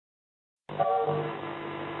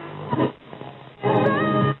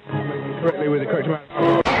correctly with the correct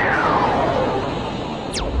amount.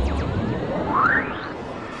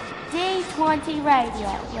 D20 Radio,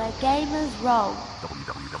 where gamers roll.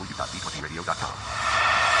 www.d20radio.com.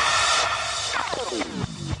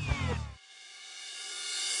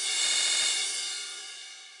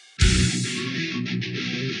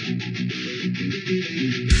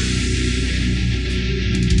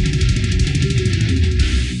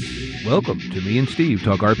 Welcome to Me and Steve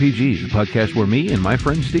Talk RPGs, a podcast where me and my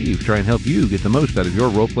friend Steve try and help you get the most out of your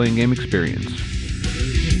role-playing game experience.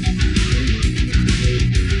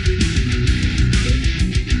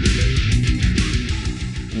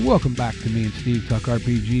 Welcome back to Me and Steve Talk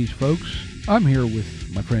RPGs, folks. I'm here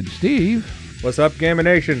with my friend Steve. What's up, Gamma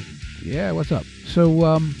Nation? Yeah, what's up? So,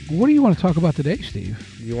 what do you want to talk about today,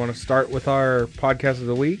 Steve? You want to start with our podcast of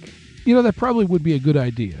the week? You know, that probably would be a good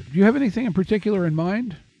idea. Do you have anything in particular in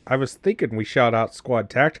mind? I was thinking we shout out Squad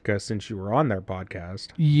Tactica since you were on their podcast.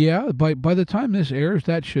 Yeah, by the time this airs,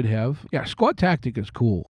 that should have. Yeah, Squad Tactica is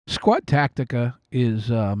cool. Squad Tactica is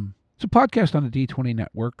it's a podcast on the D20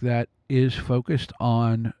 network that is focused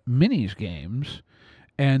on minis games,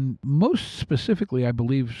 and most specifically, I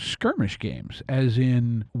believe, skirmish games, as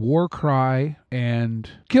in Warcry and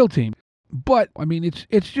Kill Team. But I mean,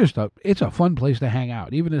 it's just a fun place to hang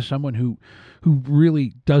out, even as someone who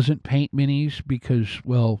really doesn't paint minis because,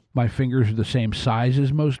 well, my fingers are the same size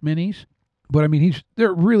as most minis. But I mean,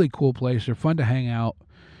 they're a really cool place. They're fun to hang out.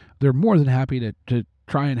 They're more than happy to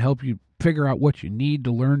try and help you figure out what you need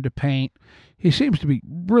to learn to paint. He seems to be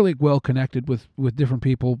really well connected with different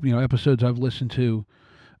people. You know, episodes I've listened to,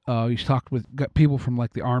 he's got people from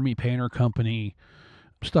like the Army Painter Company,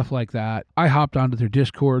 stuff like that. I hopped onto their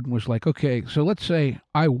Discord and was like, okay, so let's say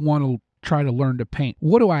I want to try to learn to paint.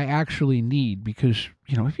 What do I actually need? Because,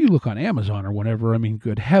 you know, if you look on Amazon or whatever, I mean,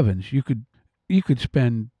 good heavens, you could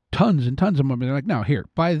spend tons and tons of money. They're like, now here,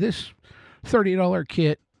 buy this $30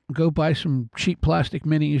 kit, go buy some cheap plastic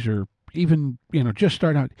minis, or even, you know, just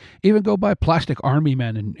start out, even go buy plastic army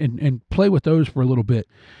men and play with those for a little bit.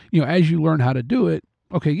 You know, as you learn how to do it,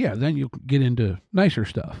 okay, yeah, then you'll get into nicer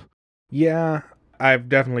stuff. Yeah, I've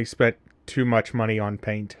definitely spent too much money on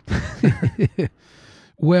paint.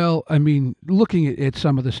 Well, I mean, looking at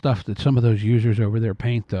some of the stuff that some of those users over there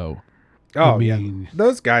paint, though. Oh, I mean, yeah.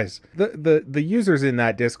 Those guys, the users in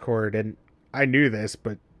that Discord, and I knew this,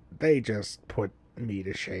 but they just put me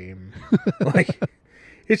to shame. Like,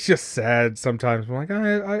 it's just sad sometimes. I'm like,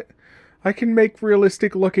 I can make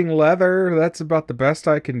realistic looking leather. That's about the best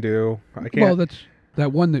I can do. I can't. Well, that's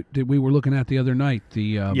that one that we were looking at the other night.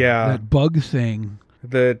 The that bug thing.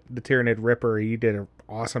 The Tyranid Ripper. He did an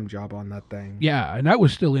awesome job on that thing. Yeah, and that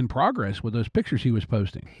was still in progress with those pictures he was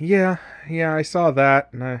posting. Yeah, I saw that,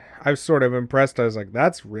 and I was sort of impressed. I was like,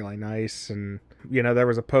 that's really nice. And, you know, there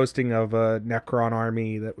was a posting of a Necron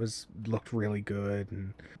army that looked really good,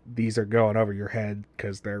 and these are going over your head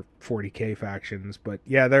because they're 40k factions. But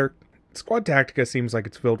yeah, Squad Tactica seems like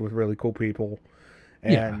it's filled with really cool people,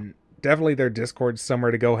 and definitely their Discord's somewhere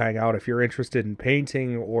to go hang out if you're interested in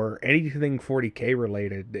painting or anything 40k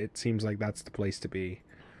related. It seems like that's the place to be.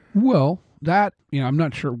 Well, that, you know, I'm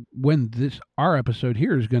not sure when our episode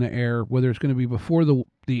here is going to air, whether it's going to be before the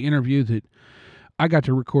interview that I got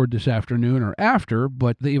to record this afternoon or after,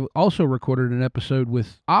 but they also recorded an episode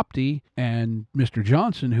with Opti and Mr.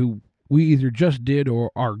 Johnson, who we either just did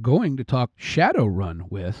or are going to talk Shadowrun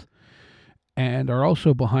with, and are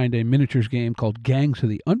also behind a miniatures game called Gangs of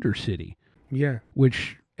the Undercity. Yeah.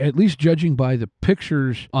 Which, at least judging by the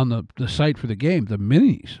pictures on the site for the game, the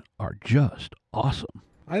minis are just awesome.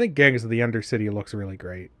 I think Gangs of the Undercity looks really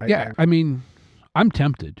great. I mean, I'm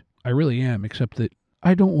tempted. I really am, except that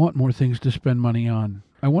I don't want more things to spend money on.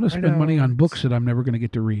 I want to spend money on books that I'm never going to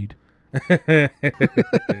get to read.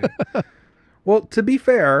 Well, to be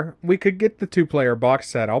fair, we could get the 2-player box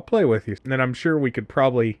set. I'll play with you. And then I'm sure we could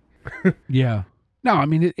probably... Yeah. No, I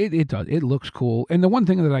mean, it does. It looks cool. And the one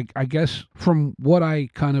thing that I guess from what I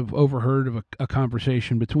kind of overheard of a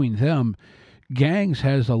conversation between them, Gangs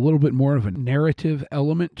has a little bit more of a narrative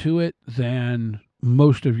element to it than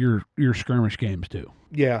most of your skirmish games do.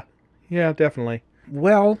 Yeah, definitely.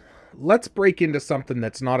 Well, let's break into something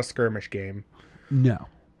that's not a skirmish game. No.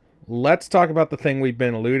 Let's talk about the thing we've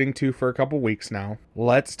been alluding to for a couple weeks now.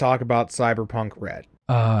 Let's talk about Cyberpunk Red.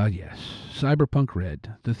 Yes. Cyberpunk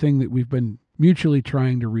Red. The thing that we've been mutually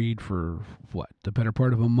trying to read for, the better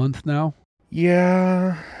part of a month now?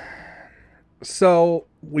 Yeah. So,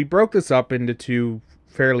 we broke this up into two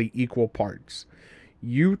fairly equal parts.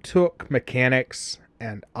 You took mechanics,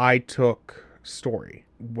 and I took story.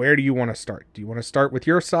 Where do you want to start? Do you want to start with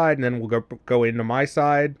your side, and then we'll go into my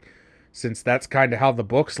side? since that's kind of how the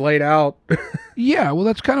book's laid out. Yeah, well,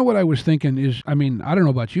 that's kind of what I was thinking is, I mean, I don't know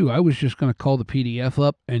about you. I was just going to call the PDF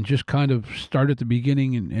up and just kind of start at the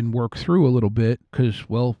beginning and work through a little bit because,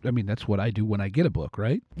 well, I mean, that's what I do when I get a book,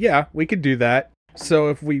 right? Yeah, we could do that. So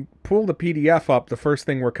if we pull the PDF up, the first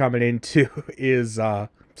thing we're coming into is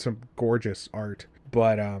some gorgeous art.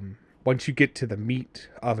 But once you get to the meat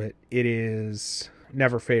of it, it is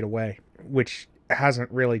Never Fade Away, which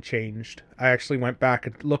hasn't really changed. I actually went back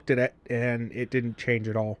and looked at it, and it didn't change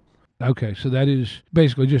at all. Okay, so that is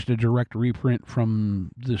basically just a direct reprint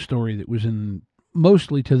from the story that was in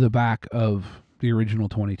mostly to the back of the original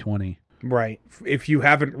 2020. Right. If you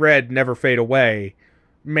haven't read Never Fade Away,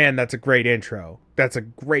 man, that's a great intro. That's a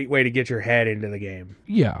great way to get your head into the game.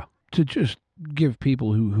 Yeah, to just give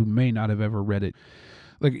people who may not have ever read it.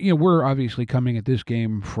 Like, you know, we're obviously coming at this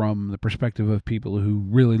game from the perspective of people who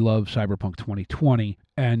really love Cyberpunk 2020,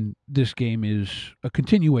 and this game is a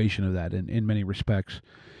continuation of that in many respects.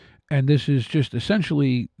 And this is just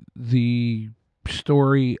essentially the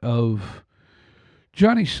story of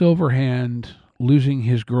Johnny Silverhand losing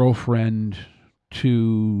his girlfriend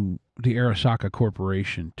to the Arasaka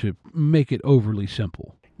Corporation, to make it overly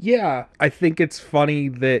simple. Yeah, I think it's funny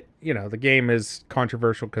that, you know, the game is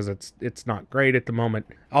controversial because it's not great at the moment.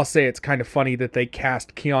 I'll say it's kind of funny that they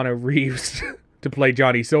cast Keanu Reeves to play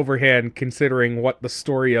Johnny Silverhand, considering what the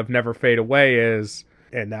story of Never Fade Away is.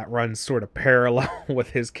 And that runs sort of parallel with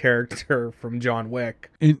his character from John Wick.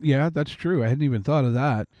 Yeah, that's true. I hadn't even thought of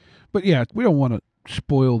that. But yeah, we don't want to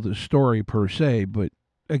spoil the story per se, but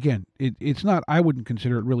again, it's not, I wouldn't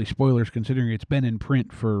consider it really spoilers considering it's been in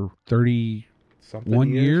print for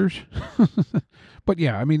 31 years. But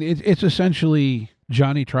yeah, I mean, it's essentially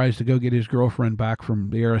Johnny tries to go get his girlfriend back from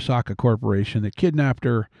the Arasaka Corporation that kidnapped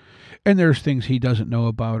her, and there's things he doesn't know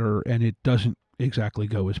about her, and it doesn't exactly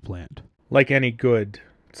go as planned. Like any good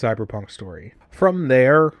cyberpunk story. From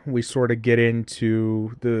there, we sort of get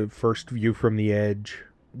into the first view from the edge,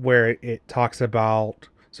 where it talks about,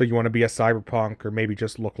 so you want to be a cyberpunk or maybe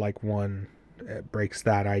just look like one. It breaks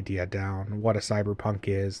that idea down, what a cyberpunk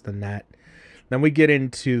is, the net. Then we get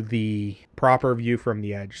into the proper view from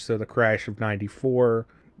the edge, so the crash of 94.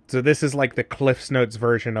 So this is like the Cliff's Notes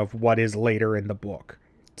version of what is later in the book.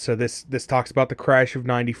 So this talks about the crash of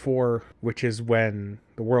 94, which is when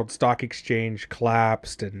the World Stock Exchange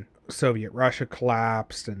collapsed and Soviet Russia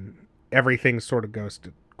collapsed and everything sort of goes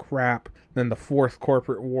to crap. Then the Fourth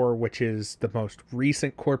Corporate War, which is the most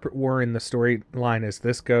recent corporate war in the storyline as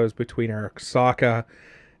this goes, between Arasaka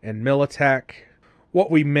and Militech. What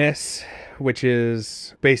we miss, which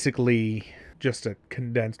is basically just a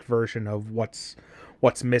condensed version of what's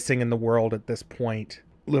missing in the world at this point.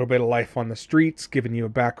 A little bit of life on the streets, giving you a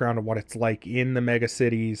background of what it's like in the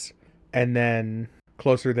megacities, and then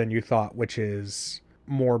Closer Than You Thought, which is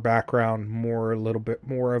more background, a little bit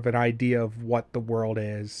more of an idea of what the world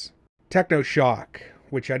is. Technoshock,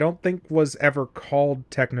 which I don't think was ever called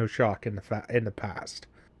Technoshock in the past.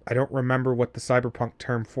 I don't remember what the cyberpunk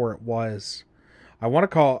term for it was. I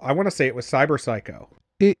want to say it was Cyberpsycho.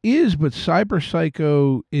 It is, but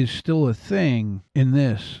Cyberpsycho is still a thing in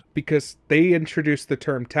this. Because they introduced the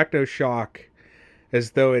term Technoshock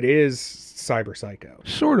as though it is Cyberpsycho.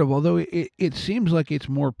 Sort of, although it seems like it's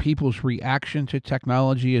more people's reaction to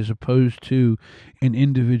technology as opposed to an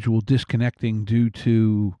individual disconnecting due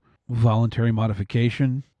to voluntary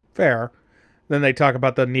modification. Fair. Then they talk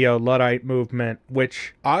about the Neo-Luddite movement,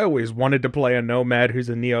 which I always wanted to play a nomad who's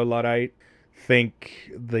a Neo-Luddite.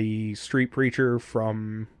 Think the street preacher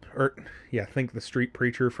from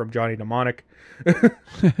Johnny Mnemonic.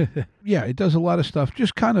 Yeah, it does a lot of stuff.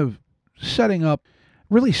 Just kind of setting up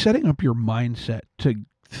your mindset to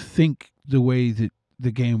think the way that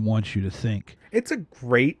the game wants you to think. It's a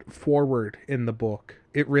great forward in the book.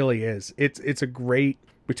 It really is. It's a great,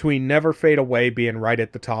 between Never Fade Away being right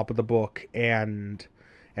at the top of the book and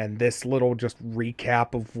this little just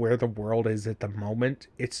recap of where the world is at the moment.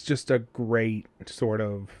 It's just a great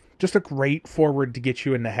forward to get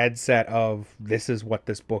you in the headset of this is what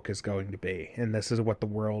this book is going to be, and this is what the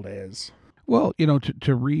world is. Well, you know,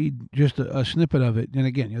 to read just a snippet of it, and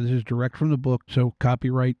again, you know, this is direct from the book, so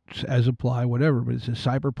copyrights as apply, whatever, but it says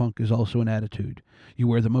cyberpunk is also an attitude. You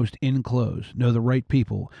wear the most in clothes, know the right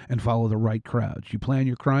people, and follow the right crowds. You plan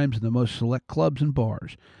your crimes in the most select clubs and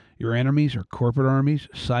bars. Your enemies are corporate armies,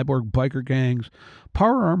 cyborg biker gangs,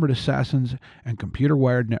 power-armored assassins, and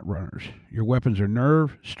computer-wired netrunners. Your weapons are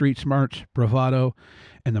nerve, street smarts, bravado,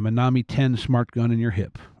 and the Minami 10 smart gun in your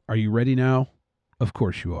hip. Are you ready now? Of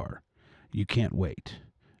course you are. You can't wait.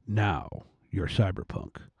 Now you're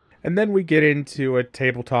cyberpunk. And then we get into a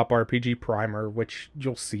tabletop RPG primer, which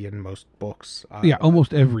you'll see in most books. Yeah,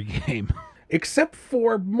 almost every game. Except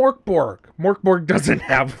for Morkborg. Morkborg doesn't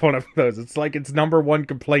have one of those. It's like its number one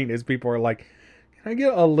complaint is people are like, can I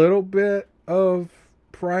get a little bit of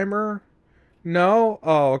primer? No?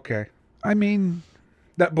 Oh, okay. I mean,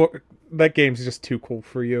 that game's just too cool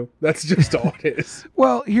for you. That's just all it is.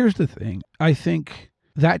 well, here's the thing. I think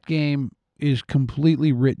that game is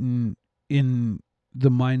completely written in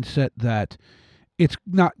the mindset that it's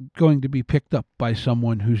not going to be picked up by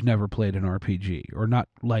someone who's never played an RPG, or not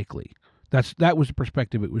likely. That was the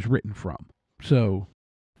perspective it was written from. So,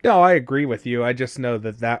 No, I agree with you. I just know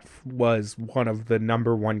that was one of the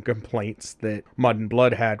number one complaints that Mud and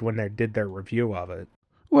Blood had when they did their review of it.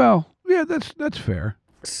 well, yeah, that's fair.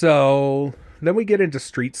 So then we get into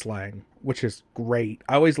street slang, which is great.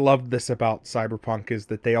 I always loved this about Cyberpunk, is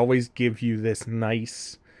that they always give you this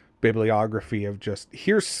nice bibliography of just,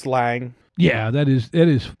 here's slang. Yeah, that is.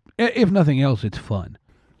 If nothing else, it's fun.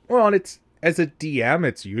 Well, and it's, as a DM,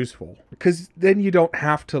 it's useful. Because then you don't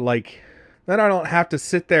have to, then I don't have to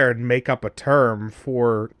sit there and make up a term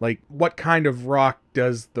for, what kind of rock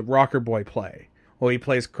does the rocker boy play? Well, he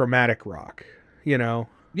plays chromatic rock, Yeah.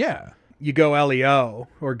 You go LEO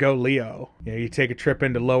or go Leo. You take a trip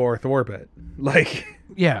into low Earth orbit.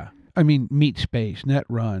 Yeah. I mean, Meat Space,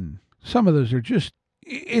 Netrun. Some of those are just,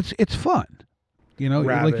 it's fun. Like you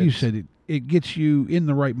Rabbids. said, it gets you in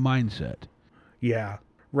the right mindset. Yeah.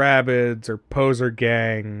 Rabbids or Poser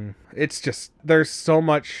Gang. It's just, there's so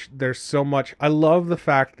much. I love the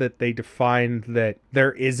fact that they defined that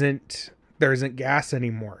there isn't gas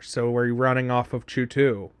anymore. So we're running off of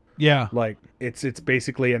Chew-2. Yeah. It's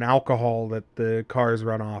basically an alcohol that the cars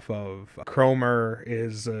run off of. Chromer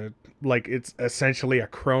is it's essentially a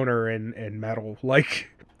Kroner in metal.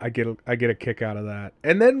 I get a kick out of that.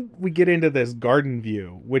 And then we get into this garden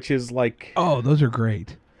view, which is Oh, those are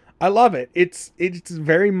great. I love it. It's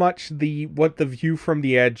very much what the view from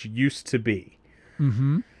the edge used to be.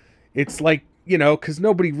 Mm-hmm. It's because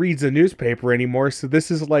nobody reads a newspaper anymore, so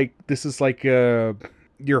this is like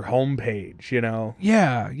your homepage,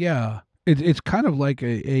 Yeah. It's kind of like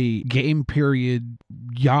a game period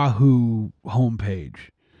Yahoo homepage.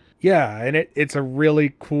 Yeah, and it's a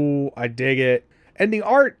really cool. I dig it, and the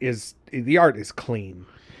art is clean.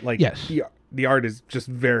 Yes. The art is just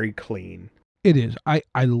very clean. It is.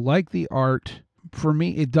 I like the art. For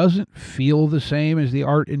me, it doesn't feel the same as the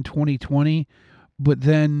art in 2020, but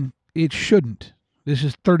then it shouldn't. This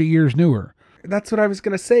is 30 years newer. That's what I was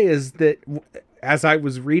gonna say. Is that as I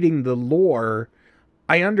was reading the lore,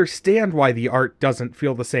 I understand why the art doesn't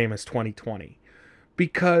feel the same as 2020,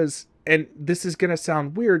 because, and this is gonna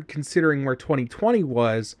sound weird considering where 2020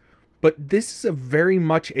 was, but this is a very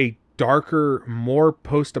much a darker, more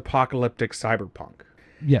post-apocalyptic cyberpunk.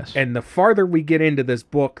 Yes. And the farther we get into this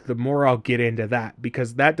book, the more I'll get into that,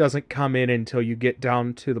 because that doesn't come in until you get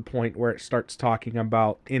down to the point where it starts talking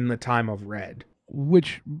about in the time of Red.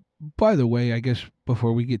 Which, by the way, I guess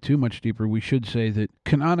before we get too much deeper, we should say that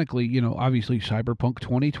canonically, obviously Cyberpunk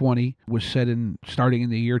 2020 was set starting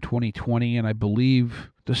in the year 2020, and I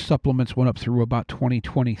believe the supplements went up through about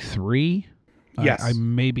 2023. Yes. I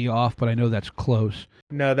may be off, but I know that's close.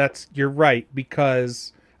 No, you're right,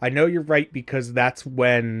 because I know you're right, because that's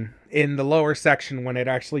when, in the lower section, when it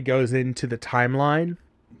actually goes into the timeline,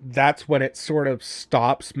 that's when it sort of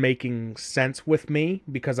stops making sense with me,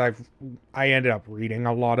 because I ended up reading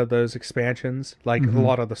a lot of those expansions, a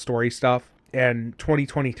lot of the story stuff, and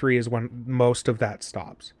 2023 is when most of that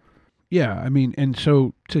stops. Yeah, I mean, and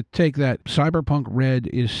so to take that, Cyberpunk Red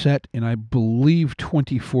is set in, I believe,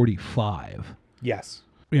 2045. Yes.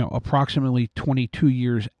 Approximately 22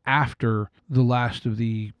 years after the last of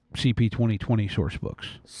the CP 2020 source books.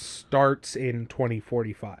 Starts in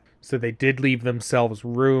 2045. So they did leave themselves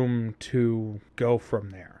room to go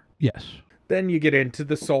from there. Yes. Then you get into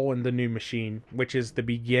the Soul and the New Machine, which is the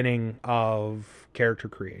beginning of character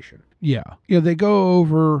creation. Yeah. They go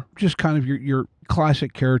over just kind of your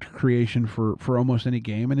classic character creation for almost any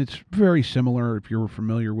game, and it's very similar if you're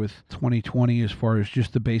familiar with 2020 as far as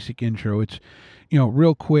just the basic intro. It's,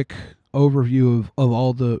 real quick overview of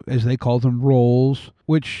all the, as they call them, roles,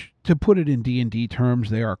 which, to put it in D&D terms,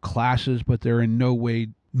 they are classes, but they're in no way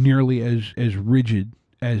nearly as rigid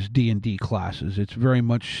as D&D classes. It's very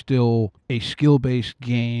much still a skill-based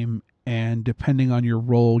game, and depending on your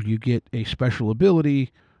role, you get a special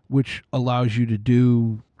ability which allows you to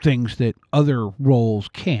do things that other roles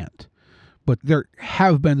can't. But there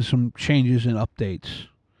have been some changes and updates.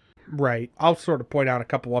 Right. I'll sort of point out a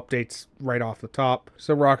couple updates right off the top.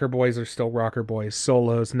 So Rocker Boys are still Rocker Boys,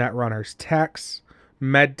 Solos, Netrunners, Techs,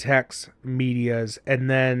 medtechs, medias, and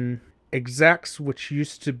then execs, which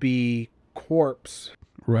used to be corps,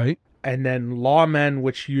 Right. and then lawmen,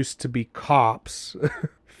 which used to be cops,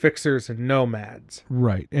 fixers, and nomads.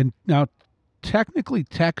 Right. And now, technically,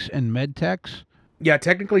 techs and med techs. Yeah,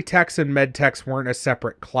 technically techs and medtechs weren't a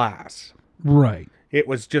separate class. Right. It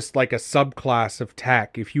was just like a subclass of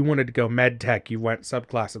tech. If you wanted to go medtech, you went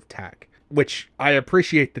subclass of tech. Which I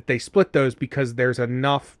appreciate that they split those because there's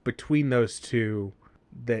enough between those two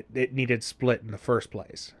that it needed split in the first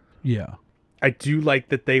place. Yeah. I do like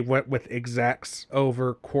that they went with execs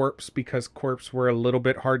over corps because corps were a little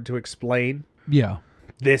bit hard to explain. Yeah.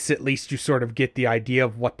 This, at least you sort of get the idea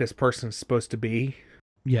of what this person's supposed to be.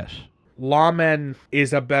 Yes. Lawmen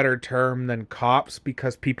is a better term than cops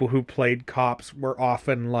because people who played cops were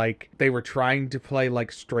often like, they were trying to play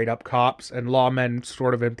like straight up cops, and lawmen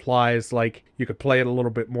sort of implies like you could play it a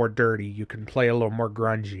little bit more dirty, you can play a little more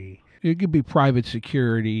grungy. It could be private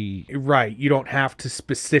security. Right, you don't have to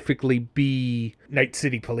specifically be Night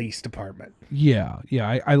City Police Department. Yeah.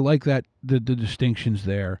 Yeah. I like that, the distinctions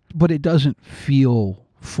there. But it doesn't feel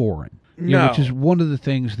foreign. You know, No. which is one of the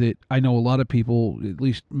things that I know a lot of people, at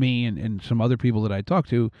least me and some other people that I talked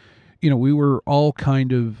to, you know, we were all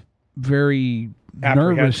kind of very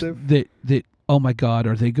nervous Apprehensive? that oh my God,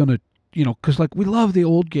 are they going to, you know, because like we love the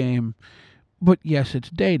old game, but yes, it's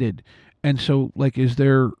dated. And so like,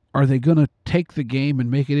 are they going to take the game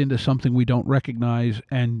and make it into something we don't recognize?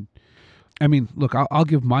 And I mean, look, I'll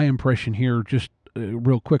give my impression here just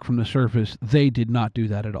real quick from the surface. They did not do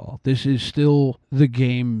that at all. This is still the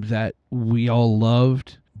game that we all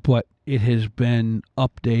loved, but it has been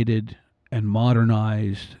updated and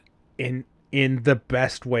modernized. In the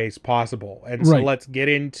best ways possible. And so Right. let's get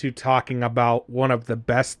into talking about one of the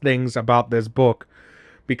best things about this book,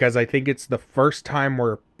 because I think it's the first time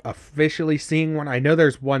we're officially seeing one. I know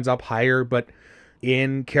there's ones up higher, but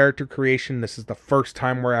in character creation, this is the first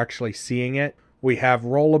time we're actually seeing it. We have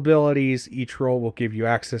roll abilities. Each roll will give you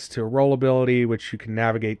access to a roll ability, which you can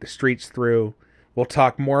navigate the streets through. We'll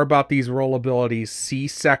talk more about these roll abilities. See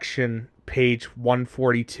section page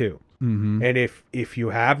 142. Mm-hmm. And if you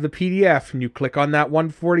have the PDF and you click on that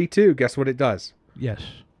 142, guess what it does? Yes.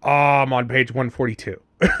 I'm on page 142.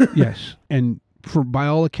 Yes. And by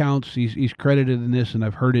all accounts, he's credited in this, and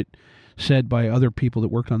I've heard it said by other people that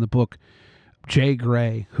worked on the book. Jay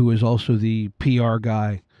Gray, who is also the PR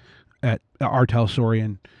guy at Artel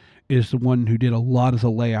Saurian, is the one who did a lot of the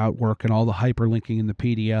layout work and all the hyperlinking in the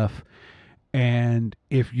PDF. And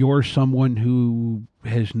if you're someone who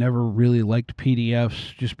has never really liked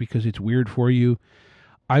PDFs just because it's weird for you,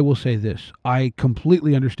 I will say this. I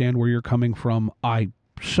completely understand where you're coming from. I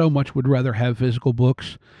so much would rather have physical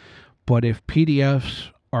books, but if PDFs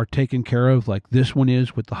are taken care of like this one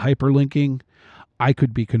is with the hyperlinking, I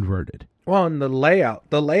could be converted. Well, and the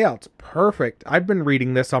layout's perfect. I've been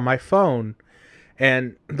reading this on my phone,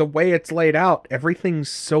 and the way it's laid out, everything's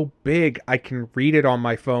so big, I can read it on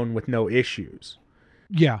my phone with no issues.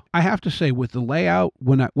 Yeah, I have to say with the layout,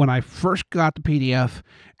 when I first got the PDF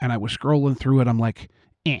and I was scrolling through it, I'm like,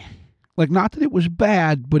 eh. Like, not that it was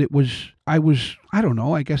bad, but I don't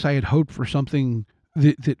know, I guess I had hoped for something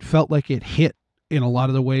that felt like it hit in a lot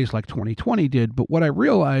of the ways like 2020 did. But what I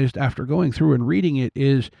realized after going through and reading it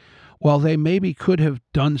is, while they maybe could have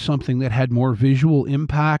done something that had more visual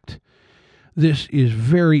impact, this is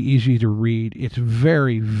very easy to read. It's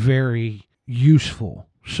very, very useful.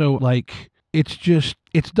 So, like,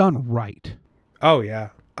 it's done right. Oh, yeah,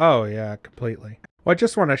 completely. Well, I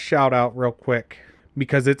just want to shout out real quick,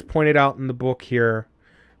 because it's pointed out in the book here,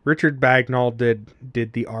 Richard Bagnall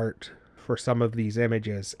did the art for some of these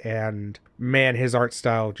images, and man, his art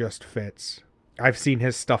style just fits. I've seen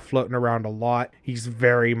his stuff floating around a lot. He's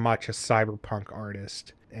very much a cyberpunk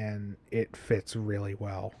artist, and it fits really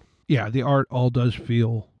well. Yeah, the art all does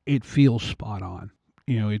feels spot on.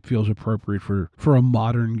 You know, it feels appropriate for a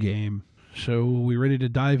modern game. So, we ready to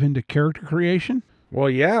dive into character creation? Well,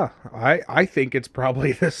 yeah, I think it's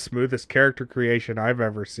probably the smoothest character creation I've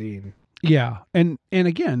ever seen. Yeah, and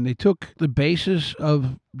again, they took the basis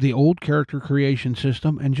of the old character creation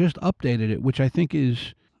system and just updated it, which I think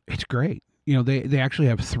it's great. You know, they actually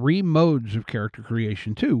have 3 modes of character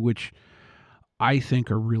creation too, which I think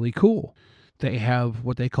are really cool. They have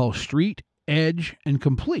what they call street, edge, and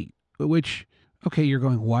complete, which, okay, you're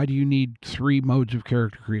going, why do you need 3 modes of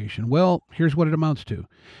character creation? Well, here's what it amounts to.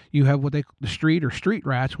 You have the street or street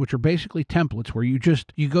rats, which are basically templates where you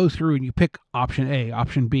go through and you pick option A,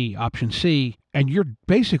 option B, option C, and you're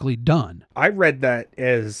basically done. I read that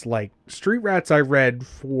as like street rats. I read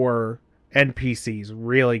for NPCs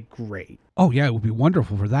really great. Oh yeah, it would be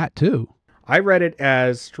wonderful for that too. I read it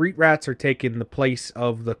as Street Rats are taking the place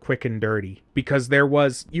of the Quick and Dirty, because there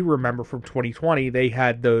was, you remember from 2020, they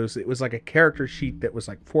had those, it was like a character sheet that was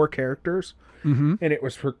like 4 characters, and it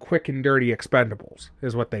was for Quick and Dirty Expendables,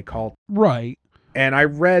 is what they called. Right. And I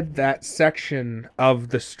read that section of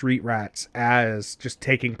the Street Rats as just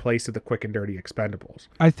taking place of the Quick and Dirty Expendables.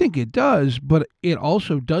 I think it does, but it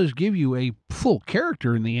also does give you a full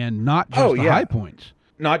character in the end, not just the high points.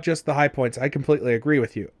 Not just the high points. I completely agree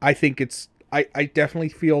with you. I think it's, I definitely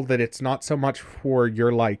feel that it's not so much for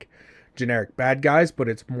your like generic bad guys, but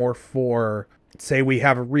it's more for, say we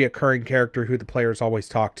have a reoccurring character who the players always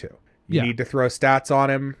talk to. You need to throw stats on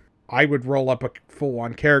him. I would roll up a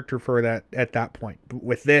full-on character for that at that point. But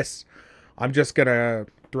with this, I'm just gonna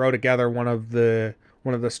throw together one of the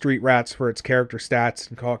Street Rats for its character stats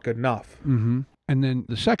and call it good enough. Mm-hmm. And then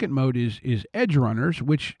the second mode is Edge Runners,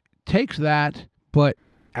 which takes that, but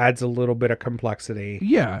adds a little bit of complexity.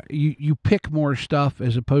 Yeah, you pick more stuff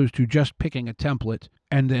as opposed to just picking a template.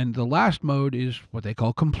 And then the last mode is what they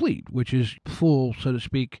call complete, which is full, so to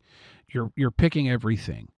speak. You're picking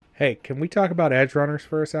everything. Hey, can we talk about Edge Runners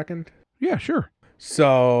for a second? Yeah, sure.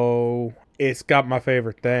 So, it's got my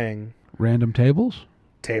favorite thing. Random tables?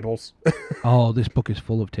 Tables. Oh, this book is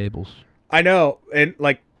full of tables. I know, and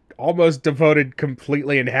like almost devoted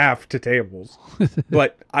completely in half to tables.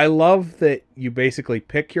 But I love that you basically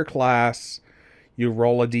pick your class, you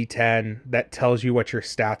roll a d10 that tells you what your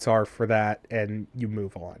stats are for that, and you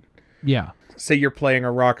move on. Yeah. Say you're playing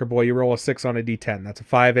a rocker boy, you roll a 6 on a d10. That's a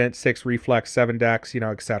 5 int, 6 reflex, 7 dex,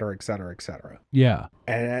 et cetera, et cetera, et cetera. Yeah.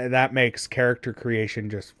 And that makes character creation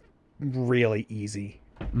just really easy.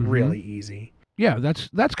 Mm-hmm. Really easy. Yeah,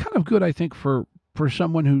 that's kind of good, I think, for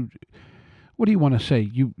someone who, what do you want to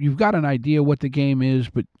say? You've got an idea what the game is,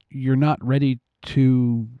 but you're not ready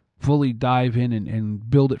to fully dive in and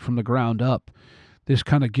build it from the ground up. This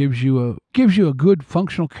kind of gives you a good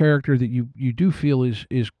functional character that you do feel is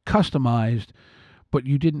customized, but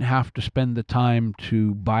you didn't have to spend the time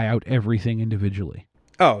to buy out everything individually.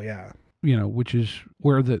 Oh, yeah. Which is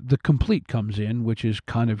where the complete comes in, which is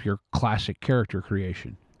kind of your classic character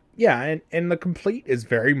creation. Yeah, and the complete is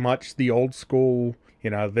very much the old school,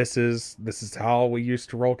 this is how we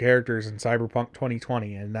used to roll characters in Cyberpunk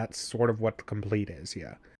 2020, and that's sort of what the complete is,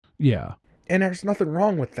 yeah. Yeah. And there's nothing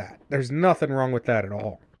wrong with that. There's nothing wrong with that at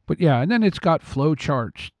all. But yeah, and then it's got flow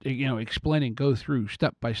charts, explaining, go through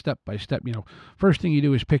step by step by step. First thing you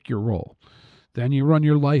do is pick your role. Then you run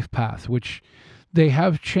your life path, which they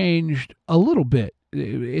have changed a little bit.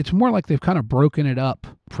 It's more like they've kind of broken it up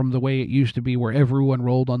from the way it used to be where everyone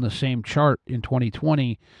rolled on the same chart in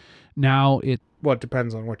 2020. Now it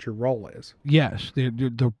depends on what your role is. Yes,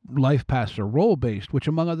 the life paths are role-based, which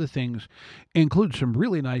among other things includes some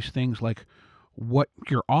really nice things like what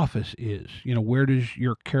your office is. Where does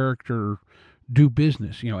your character do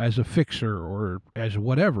business, as a fixer or as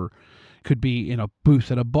whatever. Could be in a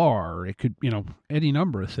booth at a bar. It could, any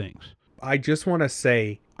number of things. I just want to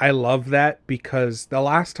say I love that because the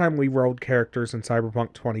last time we rolled characters in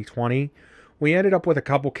Cyberpunk 2020, we ended up with a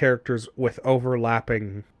couple characters with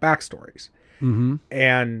overlapping backstories. Mm-hmm.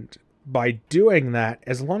 And by doing that,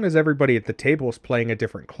 as long as everybody at the table is playing a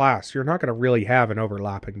different class, you're not going to really have an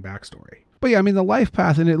overlapping backstory. But yeah, the life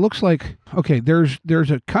path, and it looks like, okay, there's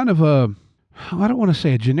a kind of I don't want to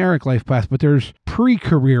say a generic life path, but there's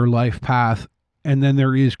pre-career life path, and then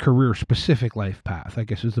there is career-specific life path, I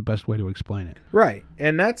guess is the best way to explain it. Right,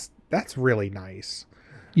 and that's really nice.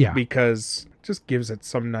 Yeah. Because it just gives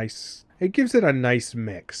it a nice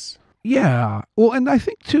mix. Yeah. Well, and I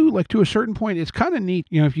think, too, like to a certain point, it's kind of neat.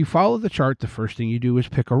 If you follow the chart, the first thing you do is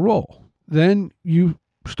pick a role. Then you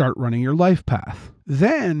start running your life path.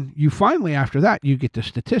 Then you finally, after that, you get the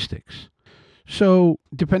statistics. So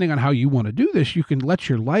depending on how you want to do this, you can let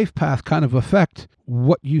your life path kind of affect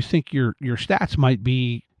what you think your stats might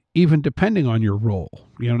be, even depending on your role.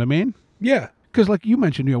 You know what I mean? Yeah. Because like you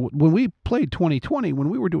mentioned, when we played 2020, when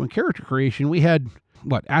we were doing character creation, we had,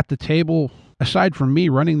 at the table, aside from me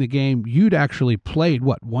running the game, you'd actually played,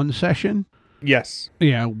 one session? Yes.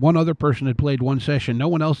 Yeah, one other person had played one session. No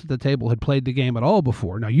one else at the table had played the game at all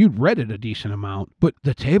before. Now, you'd read it a decent amount, but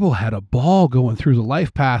the table had a ball going through the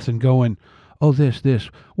life path and going, oh, this.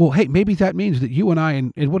 Well, hey, maybe that means that you and I,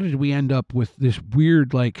 and what did we end up with this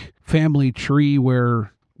weird, family tree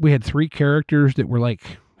where we had 3 characters that were,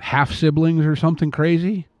 half siblings or something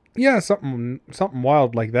crazy? Yeah, something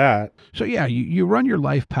wild like that. So, yeah, you run your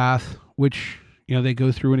life path, which, they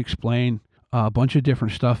go through and explain a bunch of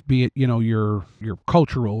different stuff, be it, your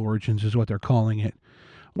cultural origins is what they're calling it,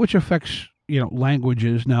 which affects,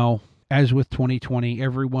 languages. Now, as with 2020,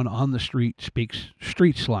 everyone on the street speaks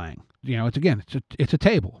street slang. It's a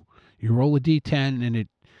table. You roll a D10 and it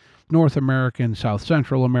North American, South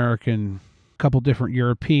Central American, couple different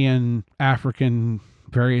European, African,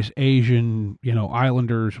 various Asian,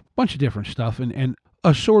 islanders, bunch of different stuff, and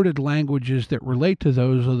assorted languages that relate to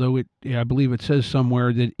those, although I believe it says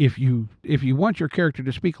somewhere that if you want your character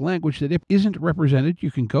to speak a language that it isn't represented,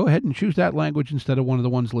 you can go ahead and choose that language instead of one of the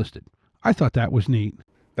ones listed. I thought that was neat.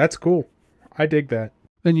 That's cool. I dig that.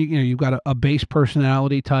 Then you've got a base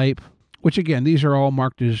personality type, which again, these are all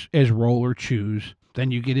marked as roll or choose. Then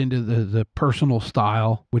you get into the personal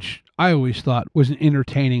style, which I always thought was an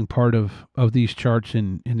entertaining part of these charts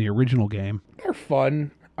in the original game. They're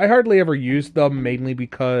fun. I hardly ever used them, mainly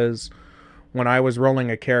because when I was rolling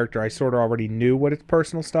a character, I sort of already knew what its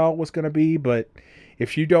personal style was going to be, but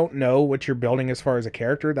if you don't know what you're building as far as a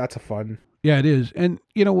character, that's a fun. Yeah, it is. And,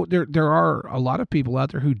 there are a lot of people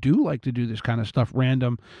out there who do like to do this kind of stuff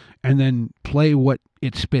random and then play what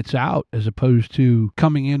it spits out as opposed to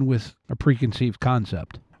coming in with a preconceived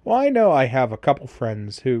concept. Well, I know I have a couple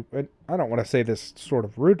friends who, and I don't want to say this sort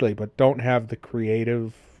of rudely, but don't have the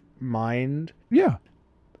creative mind. Yeah.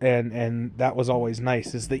 And that was always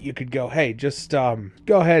nice, is that you could go, hey, just go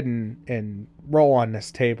ahead and roll on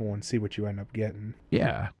this table and see what you end up getting.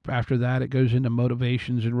 Yeah. After that, it goes into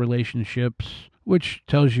motivations and relationships, which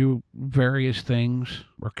tells you various things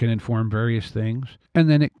or can inform various things. And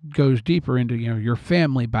then it goes deeper into, your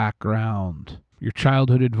family background, your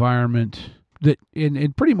childhood environment, that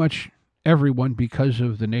in pretty much everyone, because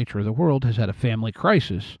of the nature of the world, has had a family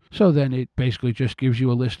crisis. So then it basically just gives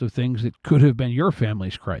you a list of things that could have been your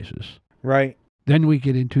family's crisis. Right. Then we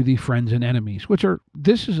get into the friends and enemies,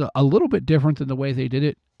 this is a little bit different than the way they did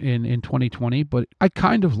it in 2020, but I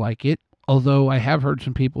kind of like it. Although I have heard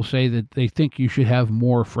some people say that they think you should have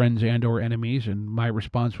more friends and or enemies, and my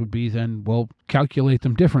response would be then, well, calculate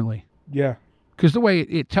them differently. Yeah. Because the way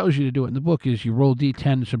it tells you to do it in the book is you roll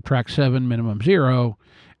D10, subtract 7, minimum 0,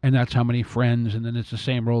 and that's how many friends, and then it's the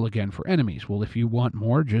same roll again for enemies. Well, if you want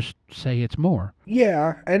more, just say it's more.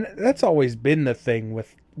 Yeah, and that's always been the thing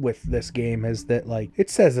with this game, is that, like, it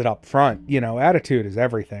says it up front, attitude is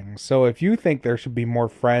everything. So if you think there should be more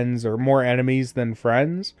friends or more enemies than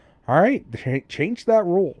friends, all right, change that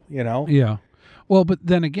rule, Yeah. Well, but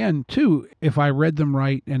then again, too, if I read them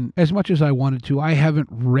right, and as much as I wanted to, I haven't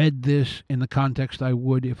read this in the context I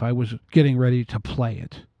would if I was getting ready to play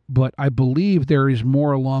it. But I believe there is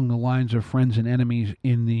more along the lines of friends and enemies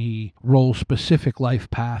in the role-specific life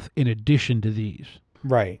path in addition to these.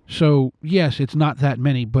 Right. So, yes, it's not that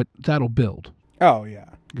many, but that'll build. Oh, yeah.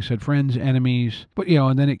 Like I said, friends, enemies, but,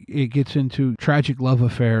 and then it gets into tragic love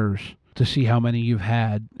affairs to see how many you've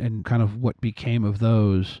had and kind of what became of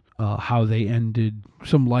those, how they ended,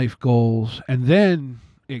 some life goals, and then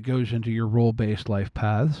it goes into your role-based life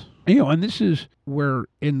paths. And this is where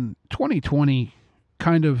in 2020,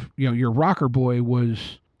 kind of, your rocker boy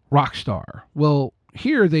was Rockstar. Well,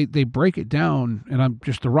 here they break it down, and I'm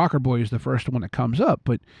just the rocker boy is the first one that comes up,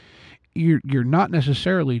 but you're not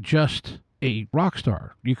necessarily just a rock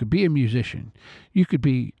star. You could be a musician. You could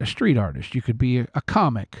be a street artist. You could be a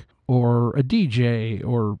comic or a DJ,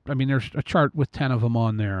 or, there's a chart with 10 of them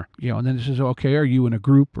on there, and then it says, okay, are you in a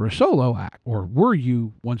group or a solo act? Or were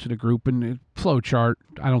you once in a group? And a flow chart,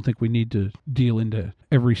 I don't think we need to deal into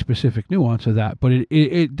every specific nuance of that, but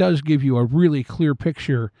it does give you a really clear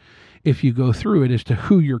picture if you go through it as to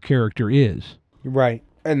who your character is. Right.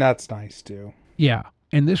 And that's nice too. Yeah.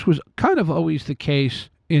 And this was kind of always the case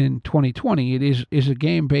in 2020. It is a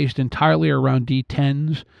game based entirely around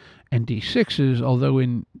D10s and D6s, although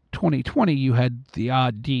in 2020 you had the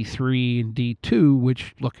odd D3 and D2,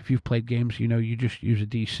 which, look, if you've played games, you just use a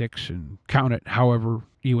D6 and count it however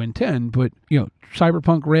you intend. But,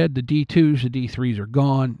 Cyberpunk Red, the D2s, the D3s are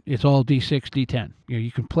gone. It's all D6, D10.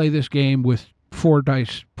 You can play this game with 4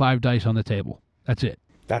 dice, 5 dice on the table. That's it.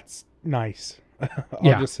 That's nice.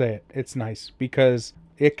 I'll just say it. It's nice because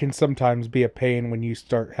it can sometimes be a pain when you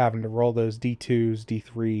start having to roll those D2s,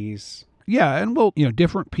 D3s. Yeah, and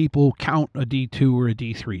different people count a D2 or a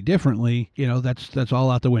D3 differently. That's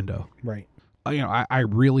all out the window. Right. I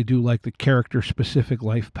really do like the character-specific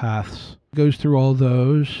life paths. Goes through all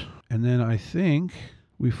those, and then I think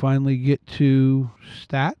we finally get to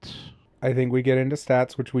stats. I think we get into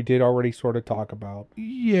stats, which we did already sort of talk about.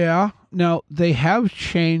 Yeah. Now, they have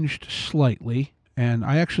changed slightly, and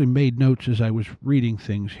I actually made notes as I was reading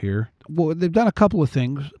things here. Well, they've done a couple of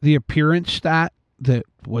things. The appearance stat that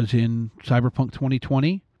was in Cyberpunk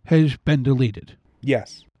 2020 has been deleted.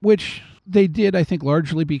 Yes. Which they did, I think,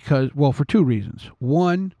 largely because, for 2 reasons.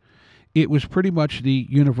 One, it was pretty much the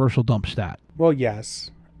universal dump stat. Well,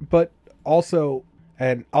 yes. But also,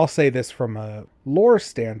 and I'll say this from a lore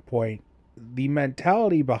standpoint, the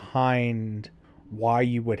mentality behind why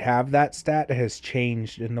you would have that stat has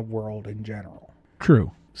changed in the world in general.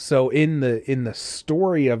 True. So in the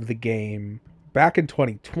story of the game, back in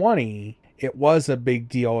 2020, it was a big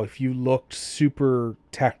deal if you looked super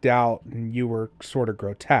teched out and you were sort of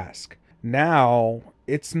grotesque. Now,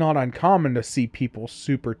 it's not uncommon to see people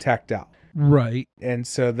super teched out. Right. And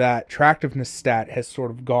so that attractiveness stat has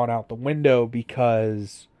sort of gone out the window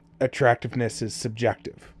because attractiveness is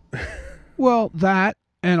subjective. Well, that,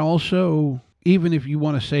 and also, even if you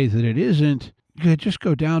want to say that it isn't, you could just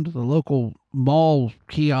go down to the local mall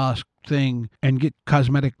kiosk thing and get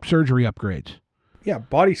cosmetic surgery upgrades. Yeah,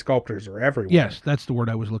 body sculptors are everywhere. Yes, that's the word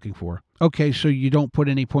I was looking for. Okay, so you don't put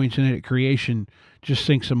any points in it at creation, just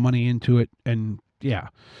sink some money into it, and yeah.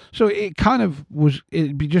 So it kind of was,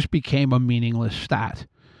 just became a meaningless stat.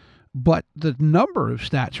 But the number of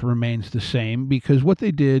stats remains the same, because what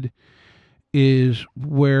they did is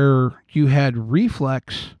where you had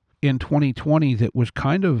reflex in 2020 that was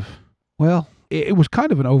kind of, well, it was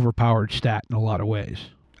kind of an overpowered stat in a lot of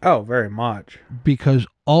ways. Oh, very much. Because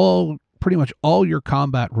pretty much all your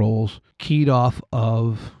combat rolls keyed off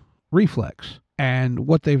of reflex. And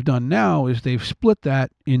what they've done now is they've split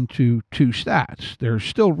that into two stats. There's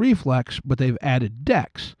still reflex, but they've added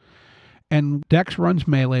dex. And dex runs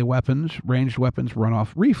melee weapons, ranged weapons run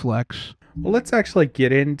off reflex. Well, let's actually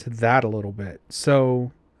get into that a little bit.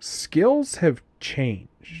 So, skills have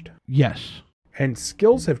changed. Yes. And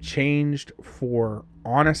skills have changed for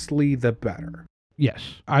honestly the better.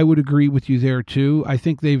 Yes. I would agree with you there too. I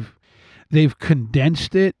think they've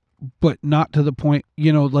condensed it, but not to the point,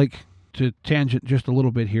 like, to tangent just a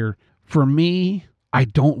little bit here. For me, I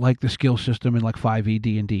don't like the skill system in like 5e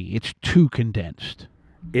D&D. It's too condensed.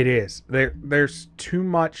 It is. There's too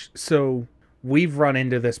much. So we've run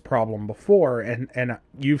into this problem before, and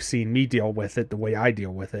you've seen me deal with it the way I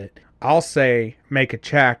deal with it. I'll say, make a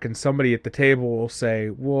check, and somebody at the table will say,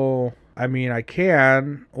 well, I mean, I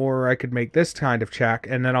can, or I could make this kind of check,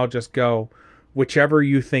 and then I'll just go, whichever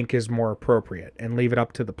you think is more appropriate, and leave it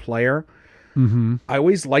up to the player. Mm-hmm. I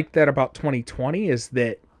always liked that about 2020 is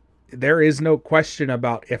that there is no question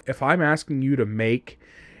about if I'm asking you to make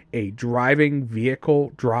a drive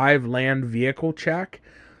land vehicle check,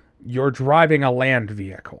 you're driving a land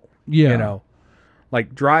vehicle. Yeah.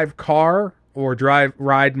 Like drive car or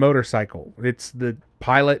ride motorcycle. It's the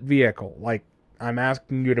pilot vehicle. Like, I'm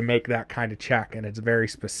asking you to make that kind of check, and it's very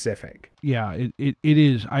specific. Yeah, it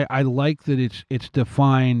is. I like that it's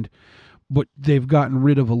defined, but they've gotten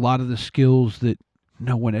rid of a lot of the skills that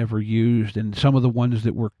no one ever used, and some of the ones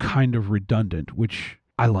that were kind of redundant, which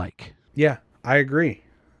I like. Yeah, I agree.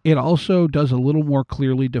 It also does a little more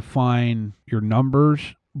clearly define your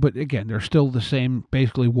numbers, but again, they're still the same,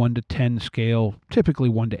 basically 1 to 10 scale, typically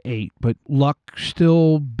 1 to 8, but luck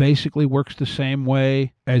still basically works the same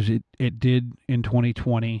way as it did in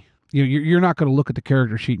 2020. You're not going to look at the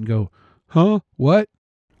character sheet and go, huh, what?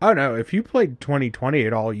 Oh, no, if you played 2020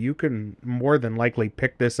 at all, you can more than likely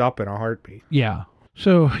pick this up in a heartbeat. Yeah.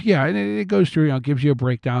 So, yeah, and it goes through, gives you a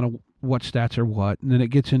breakdown of what stats are what, and then it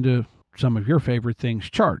gets into some of your favorite things,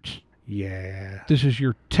 charts. Yeah. This is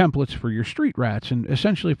your templates for your street rats, and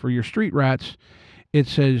essentially for your street rats, it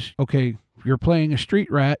says, okay, you're playing a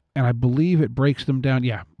street rat, and I believe it breaks them down,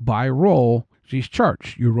 by roll, these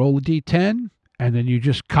charts. You roll a d10, and then you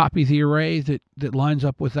just copy the array that lines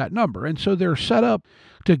up with that number. And so they're set up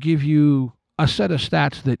to give you a set of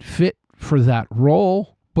stats that fit for that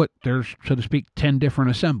roll, but there's, so to speak, 10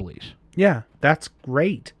 different assemblies. Yeah, that's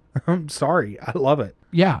great. I'm sorry. I love it.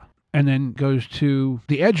 Yeah. And then goes to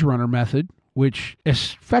the edge runner method, which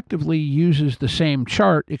effectively uses the same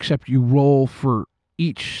chart, except you roll for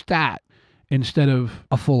each stat instead of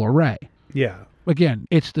a full array. Yeah. Again,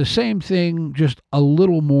 it's the same thing, just a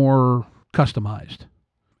little more customized.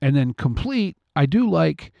 And then complete, I do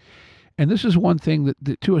like, and this is one thing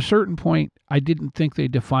that to a certain point, I didn't think they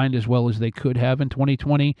defined as well as they could have in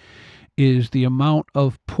 2020, is the amount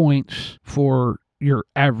of points for your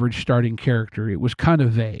average starting character. It was kind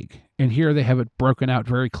of vague, and here they have it broken out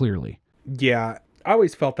very clearly. Yeah, I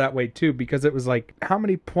always felt that way too, because it was like, how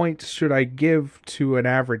many points should I give to an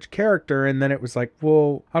average character? And then it was like,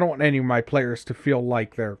 well, I don't want any of my players to feel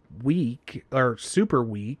like they're weak or super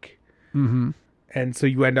weak. Mm-hmm. And so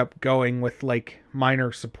you end up going with like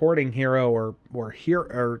minor supporting hero or hero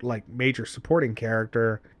or like major supporting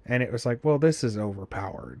character, and it was like, well, this is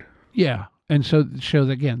overpowered. Yeah, and so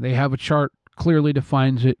again, they have a chart, clearly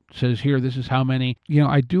defines it, says here, this is how many.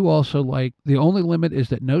 I do also like, the only limit is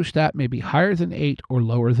that no stat may be higher than 8 or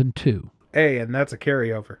lower than 2. Hey, and that's a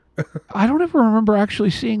carryover. I don't ever remember actually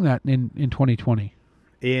seeing that in 2020.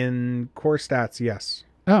 In core stats, yes.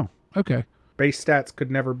 Oh, Okay. Base stats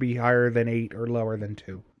could never be higher than 8 or lower than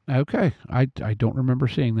 2. Okay. I don't remember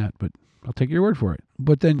seeing that, but I'll take your word for it.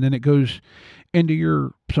 But then it goes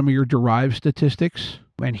into some of your derived statistics.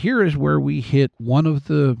 And here is where we hit one of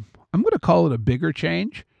the, I'm going to call it a bigger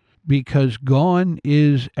change, because gone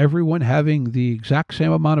is everyone having the exact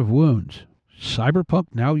same amount of wounds. Cyberpunk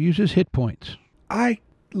now uses hit points. I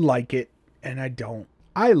like it, and I don't.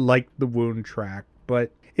 I like the wound track,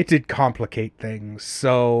 but it did complicate things,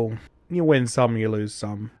 so you win some, you lose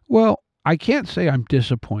some. Well, I can't say I'm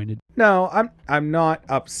disappointed. No, I'm not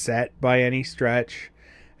upset by any stretch,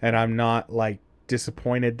 and I'm not like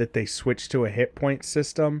disappointed that they switched to a hit point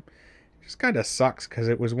system. It just kind of sucks because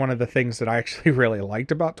it was one of the things that I actually really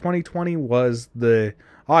liked about 2020 was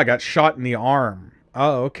I got shot in the arm.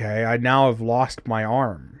 Oh, okay, I now have lost my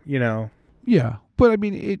arm, Yeah, but I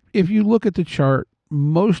mean, if you look at the chart,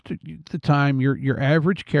 most of the time your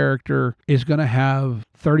average character is going to have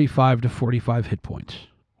 35 to 45 hit points,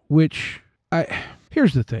 which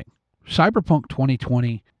here's the thing. Cyberpunk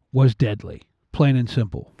 2020 was deadly, plain and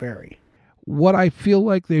simple. Very. What I feel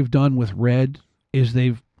like they've done with Red is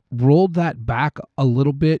they've rolled that back a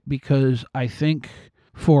little bit, because I think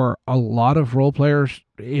for a lot of role players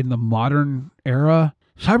in the modern era,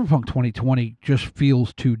 Cyberpunk 2020 just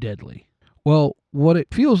feels too deadly. Well, what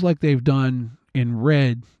it feels like they've done in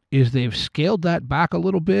Red is they've scaled that back a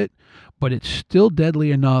little bit, but it's still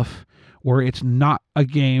deadly enough where it's not a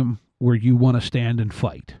game where you want to stand and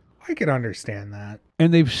fight. I can understand that.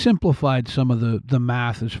 And they've simplified some of the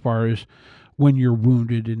math as far as when you're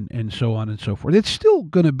wounded and so on and so forth. It's still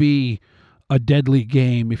going to be a deadly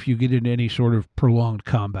game if you get into any sort of prolonged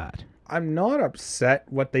combat. I'm not upset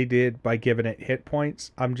what they did by giving it hit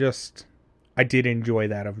points. I did enjoy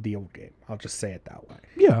that of the old game. I'll just say it that way.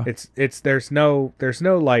 Yeah. There's no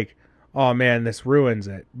like, oh man, this ruins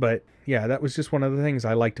it. But yeah, that was just one of the things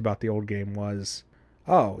I liked about the old game was,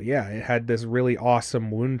 oh yeah, it had this really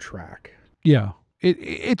awesome wound track. Yeah.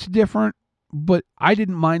 It's different, but I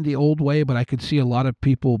didn't mind the old way, but I could see a lot of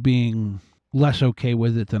people being less okay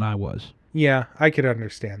with it than I was. Yeah, I could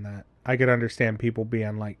understand that. I could understand people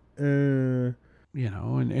being like, and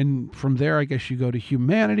from there, I guess you go to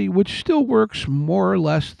Humanity, which still works more or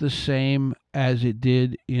less the same as it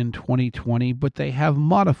did in 2020, but they have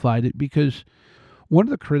modified it, because one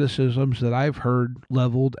of the criticisms that I've heard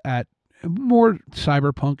leveled at more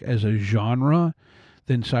Cyberpunk as a genre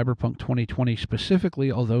than Cyberpunk 2020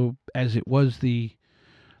 specifically, although as it was the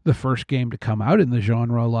first game to come out in the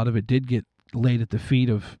genre, a lot of it did get laid at the feet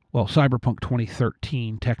of, well, Cyberpunk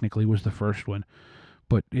 2013 technically was the first one,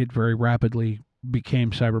 but it very rapidly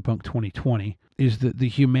became Cyberpunk 2020, is the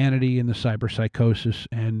humanity and the cyberpsychosis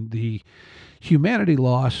and the humanity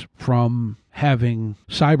loss from having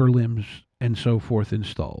cyber limbs and so forth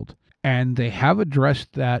installed. And they have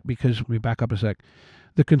addressed that, because, let me back up a sec,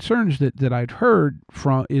 the concerns that I'd heard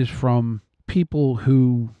from people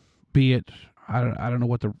who, be it, I don't know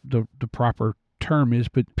what the proper term is,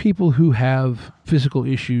 but people who have physical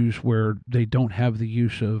issues where they don't have the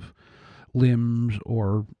use of limbs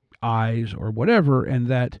or eyes or whatever, and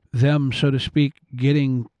that them, so to speak,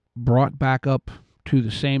 getting brought back up to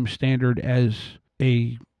the same standard as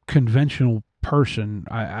a conventional person.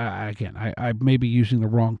 I may be using the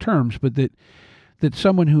wrong terms, but that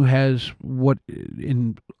someone who has what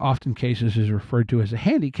in often cases is referred to as a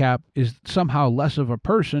handicap is somehow less of a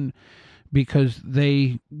person because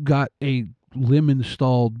they got a limb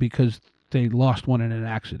installed because they lost one in an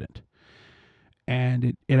accident.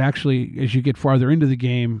 And it actually, as you get farther into the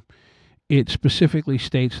game, it specifically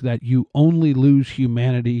states that you only lose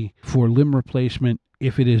humanity for limb replacement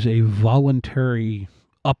if it is a voluntary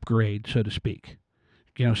upgrade, so to speak.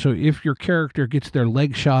 So if your character gets their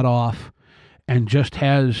leg shot off and just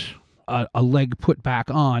has a leg put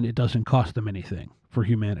back on, it doesn't cost them anything for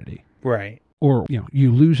humanity. Right. Or,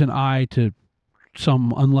 you lose an eye to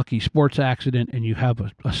some unlucky sports accident and you have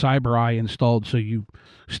a cyber eye installed so you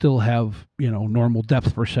still have, normal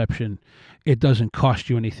depth perception. It doesn't cost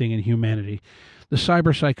you anything in humanity. The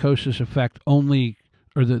cyberpsychosis effect only,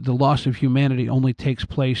 or the loss of humanity only takes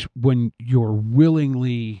place when you're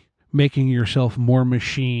willingly making yourself more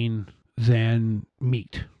machine than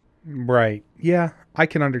meat. Right. Yeah, I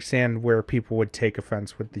can understand where people would take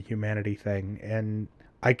offense with the humanity thing, and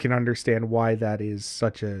I can understand why that is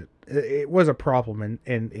it was a problem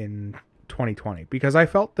in 2020, because I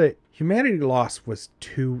felt that humanity loss was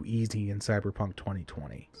too easy in Cyberpunk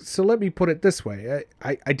 2020. So let me put it this way.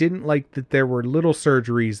 I didn't like that there were little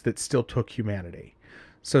surgeries that still took humanity.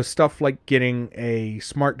 So stuff like getting a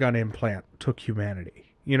smart gun implant took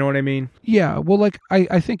humanity. You know what I mean? Yeah, well, like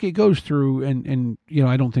I think it goes through, and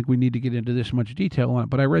I don't think we need to get into this much detail on it,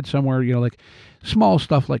 but I read somewhere, like small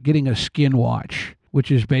stuff like getting a skin watch,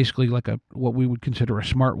 which is basically like what we would consider a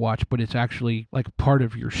smartwatch, but it's actually like part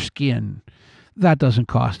of your skin. That doesn't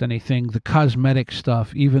cost anything. The cosmetic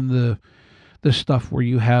stuff, even the stuff where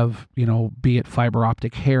you have, be it fiber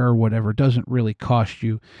optic hair or whatever, doesn't really cost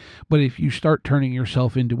you. But if you start turning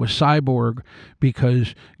yourself into a cyborg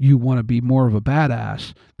because you want to be more of a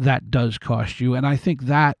badass, that does cost you. And I think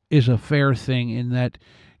that is a fair thing in that,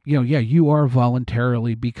 you are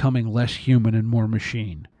voluntarily becoming less human and more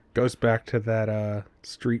machine. Goes back to that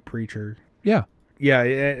Street Preacher. Yeah. Yeah,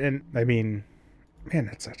 and I mean, man,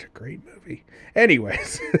 that's such a great movie.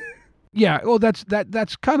 Anyways. Yeah, well, that's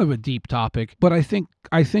kind of a deep topic, but I think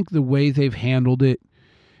the way they've handled it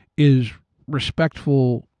is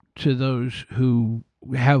respectful to those who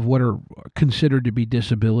have what are considered to be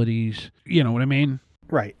disabilities. You know what I mean?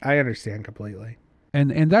 Right, I understand completely.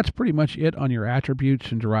 And that's pretty much it on your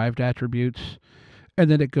attributes and derived attributes,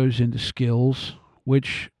 and then it goes into skills,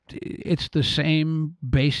 which it's the same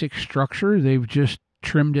basic structure. They've just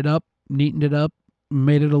trimmed it up, neatened it up,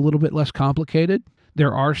 made it a little bit less complicated.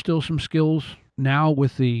 There are still some skills now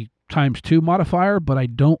with the ×2 modifier, but I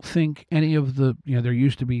don't think any of the, there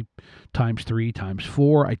used to be ×3,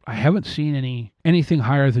 ×4. I haven't seen anything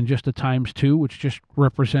higher than just a ×2, which just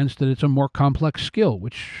represents that it's a more complex skill,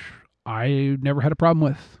 which I never had a problem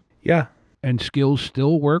with. Yeah. And skills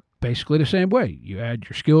still work basically the same way. You add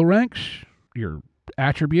your skill ranks, your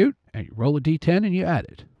attribute, and you roll a d10 and you add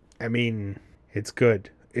it. I mean, it's good.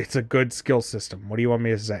 It's a good skill system. What do you want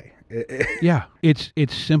me to say? Yeah, it's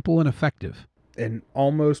simple and effective. And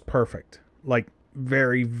almost perfect. Like,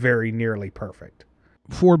 very, very nearly perfect.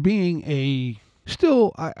 For being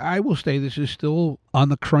still, I will say this is still on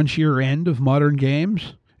the crunchier end of modern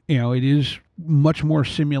games. It is much more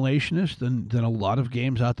simulationist than a lot of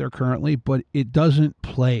games out there currently, but it doesn't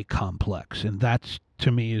play complex, and that's,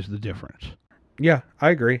 to me, is the difference. Yeah, I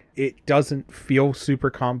agree. It doesn't feel super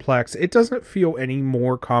complex. It doesn't feel any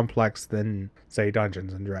more complex than, say,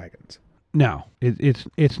 Dungeons and Dragons. No,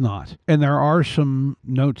 it's not. And there are some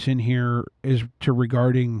notes in here as to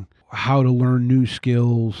regarding how to learn new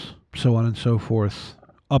skills, so on and so forth.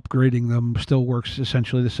 Upgrading them still works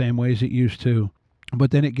essentially the same way as it used to. But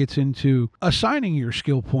then it gets into assigning your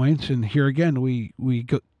skill points, and here again we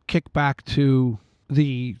kick back to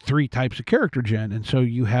the 3 types of character gen. And so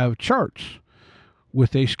you have charts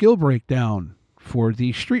with a skill breakdown for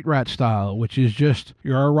the Street Rat style, which is just,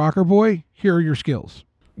 you're a rocker boy, here are your skills.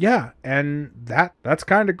 Yeah, and that's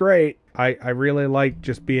kind of great. I really like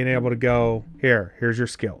just being able to go, here's your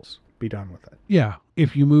skills. Be done with it. Yeah,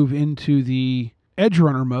 if you move into the Edge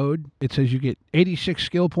Runner mode, it says you get 86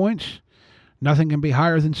 skill points. Nothing can be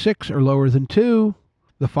higher than 6 or lower than 2.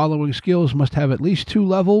 The following skills must have at least 2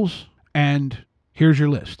 levels, and here's your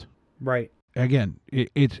list. Right. Again,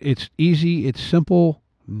 it's easy, it's simple,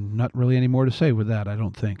 not really any more to say with that, I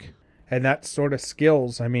don't think. And that sort of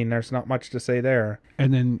skills, I mean, there's not much to say there.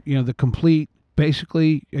 And then, the complete,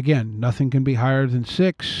 basically, again, nothing can be higher than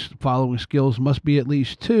 6, the following skills must be at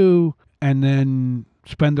least 2, and then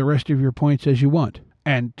spend the rest of your points as you want.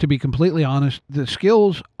 And to be completely honest, the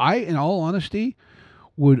skills, in all honesty,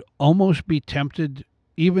 would almost be tempted,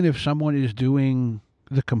 even if someone is doing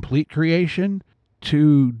the complete creation,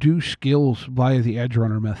 to do skills via the Edge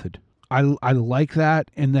Runner method. I like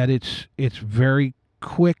that in that it's very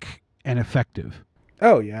quick and effective.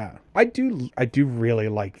 Oh yeah, I do really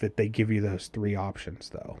like that they give you those 3 options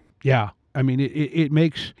though. Yeah, I mean it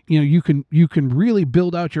makes you can really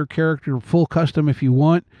build out your character full custom if you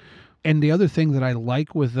want. And the other thing that I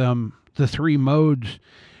like with the 3 modes,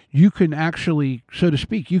 you can actually, so to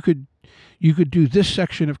speak, you could do this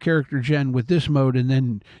section of character gen with this mode and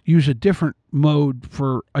then use a different mode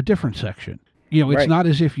for a different section. It's Right. not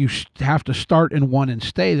as if you have to start in one and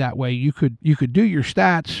stay that way. You could do your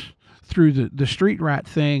stats through the Street Rat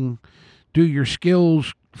thing, do your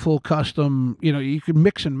skills full custom. You can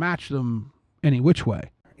mix and match them any which way.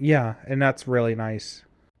 Yeah, and that's really nice.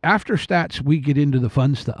 After stats, we get into the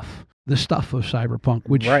fun stuff, the stuff of Cyberpunk,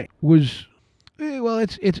 which Right. was, well,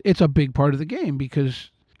 it's a big part of the game because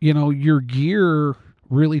your gear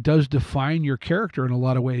really does define your character in a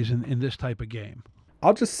lot of ways in this type of game.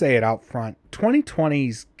 I'll just say it out front.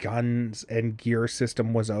 2020's guns and gear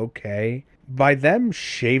system was okay. By them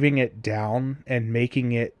shaving it down and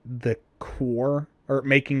making it the core, or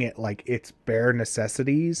making it like its bare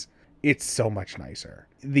necessities, it's so much nicer.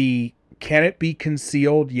 Can it be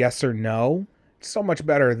concealed, yes or no? It's so much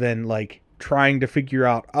better than like trying to figure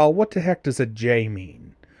out, what the heck does a J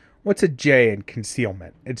mean? What's a J in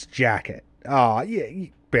concealment? It's jacket. yeah,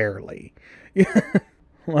 barely.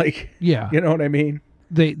 Like, Yeah. you know what I mean?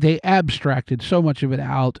 They abstracted so much of it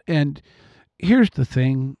out. And here's the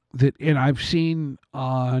thing that, and I've seen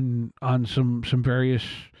on some various,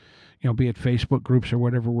 be it Facebook groups or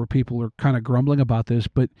whatever, where people are kind of grumbling about this,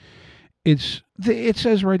 but it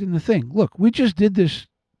says right in the thing, look, we just did this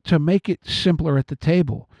to make it simpler at the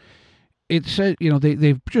table. It said,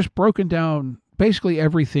 they've just broken down basically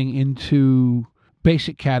everything into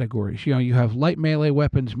basic categories. You have light melee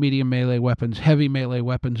weapons, medium melee weapons, heavy melee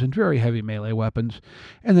weapons, and very heavy melee weapons.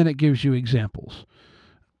 And then it gives you examples.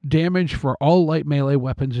 Damage for all light melee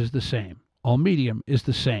weapons is the same. All medium is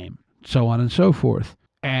the same. So on and so forth.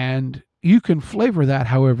 And you can flavor that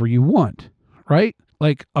however you want, right?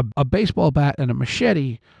 Like a baseball bat and a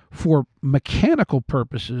machete for mechanical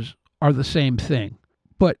purposes are the same thing.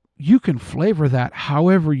 But you can flavor that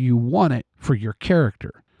however you want it for your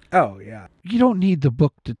character. Oh, yeah. You don't need the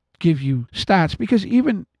book to give you stats, because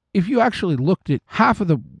even if you actually looked at half of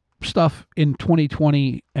the stuff in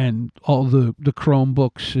 2020 and all the Chrome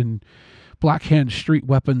books and Black Hand Street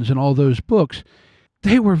Weapons and all those books,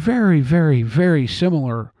 they were very, very, very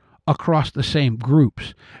similar across the same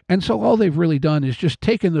groups. And so all they've really done is just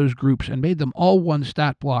taken those groups and made them all one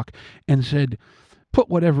stat block and said, put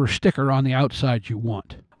whatever sticker on the outside you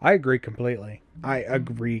want. I agree completely.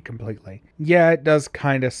 Yeah, it does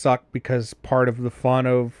kind of suck, because part of the fun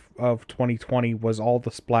of 2020 was all the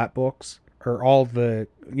splat books, or all the,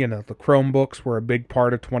 the Chrome books were a big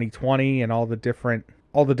part of 2020, and all the different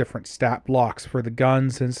stat blocks for the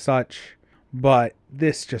guns and such. But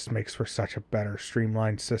this just makes for such a better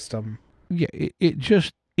streamlined system. Yeah,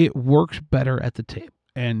 it works better at the table.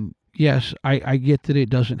 And yes, I get that it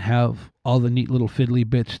doesn't have all the neat little fiddly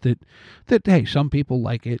bits that hey, some people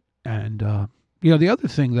like it. And, the other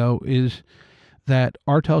thing, though, is that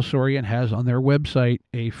Artel Saurian has on their website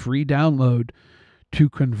a free download to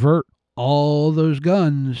convert all those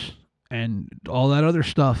guns and all that other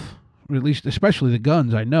stuff, or at least especially the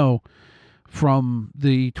guns, I know, from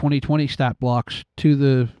the 2020 stat blocks to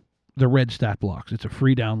the red stat blocks. It's a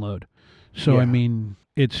free download. So, Yeah. I mean,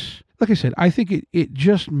 it's, like I said, I think it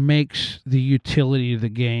just makes the utility of the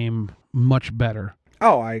game much better.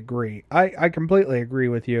 Oh, I agree. I completely agree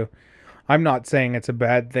with you. I'm not saying it's a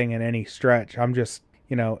bad thing in any stretch. I'm just,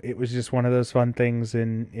 it was just one of those fun things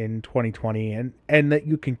in 2020, and that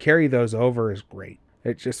you can carry those over is great.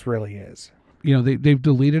 It just really is. They've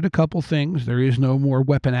deleted a couple things. There is no more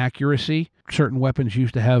weapon accuracy. Certain weapons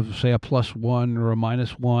used to have, say, a +1 or a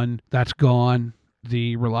 -1. That's gone.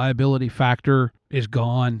 The reliability factor is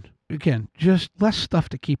gone. Again, just less stuff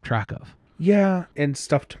to keep track of. Yeah, and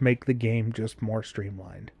stuff to make the game just more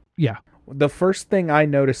streamlined. Yeah. The first thing I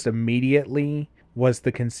noticed immediately was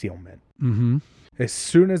the concealment. Mm-hmm. As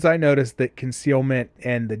soon as I noticed that concealment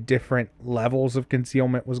and the different levels of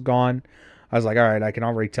concealment was gone, I was like, all right, I can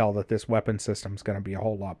already tell that this weapon system's going to be a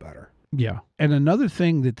whole lot better. Yeah. And another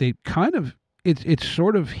thing that they kind of, it's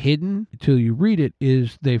sort of hidden until you read it,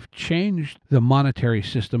 is they've changed the monetary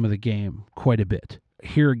system of the game quite a bit.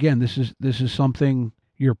 Here again, this is something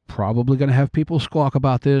you're probably going to have people squawk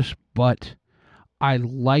about this, but I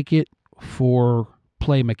like it for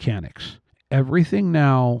play mechanics. Everything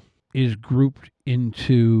now is grouped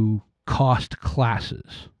into cost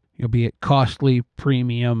classes. Be it costly,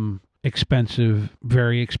 premium, expensive,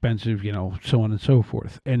 very expensive, so on and so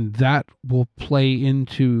forth. And that will play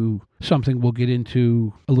into something we'll get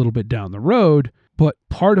into a little bit down the road. But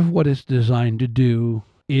part of what it's designed to do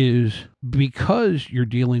is, because you're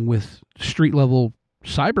dealing with street level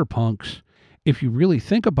cyberpunks, if you really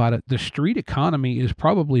think about it, the street economy is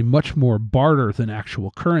probably much more barter than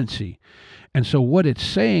actual currency. And so what it's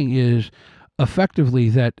saying is effectively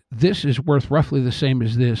that this is worth roughly the same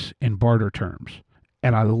as this in barter terms.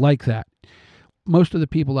 And I like that. Most of the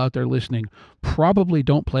people out there listening probably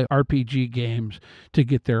don't play RPG games to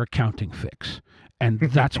get their accounting fix. And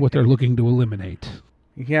that's what they're looking to eliminate.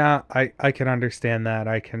 Yeah, I can understand that.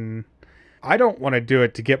 I don't want to do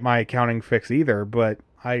it to get my accounting fix either, but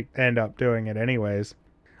I end up doing it anyways.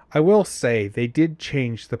 I will say they did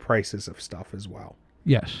change the prices of stuff as well.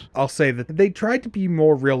 Yes. I'll say that they tried to be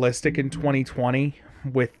more realistic in 2020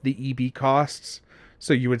 with the EB costs.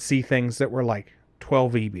 So you would see things that were like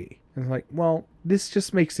 12 EB. It's like, well, this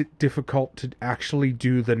just makes it difficult to actually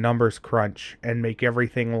do the numbers crunch and make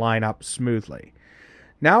everything line up smoothly.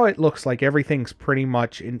 Now it looks like everything's pretty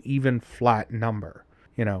much an even flat number.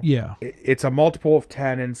 Yeah. It's a multiple of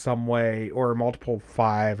 10 in some way, or a multiple of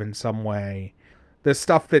 5 in some way. The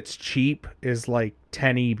stuff that's cheap is like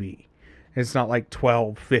 10 EB. It's not like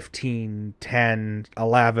 12, 15, 10,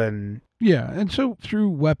 11. Yeah, and so through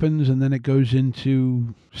weapons, and then it goes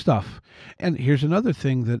into stuff. And here's another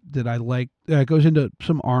thing that I like. It goes into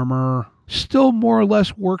some armor. Still more or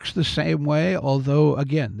less works the same way, although,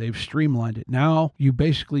 again, they've streamlined it. Now, you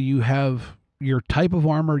have your type of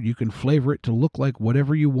armor. You can flavor it to look like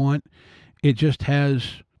whatever you want. It just has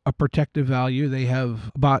a protective value. They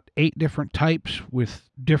have about 8 different types with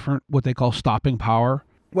different, what they call stopping power.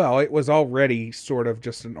 Well, it was already sort of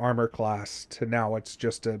just an armor class to now it's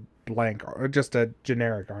just a blank or just a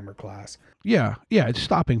generic armor class. Yeah, it's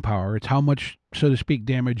stopping power. It's how much, so to speak,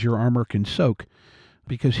 damage your armor can soak.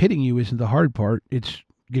 Because hitting you isn't the hard part, it's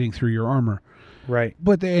getting through your armor. Right.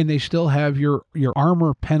 But they still have your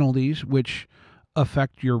armor penalties, which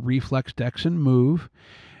affect your reflex, dex, and move.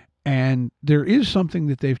 And there is something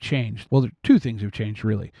that they've changed. Well, there are 2 things have changed,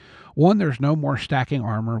 really. One, there's no more stacking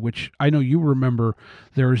armor, which I know you remember.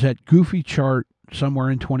 There's that goofy chart somewhere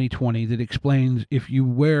in 2020 that explains if you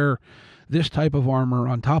wear this type of armor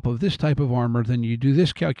on top of this type of armor, then you do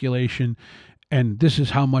this calculation, and this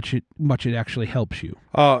is how much it actually helps you.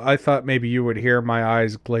 Oh, I thought maybe you would hear my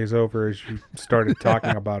eyes glaze over as you started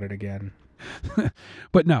talking about it again.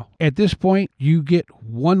 But no, at this point, you get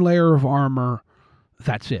 1 layer of armor.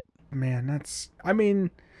 That's it. Man,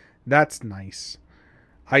 that's nice.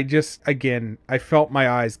 I felt my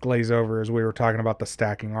eyes glaze over as we were talking about the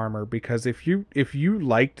stacking armor, because if you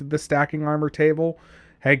liked the stacking armor table,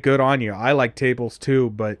 hey, good on you. I like tables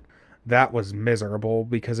too, but that was miserable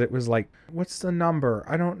because it was like, what's the number?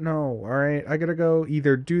 I don't know. All right, I gotta go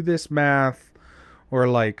either do this math or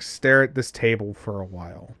like stare at this table for a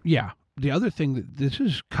while. Yeah. The other thing, that this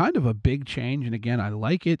is kind of a big change, and again, I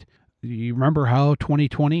like it. You remember how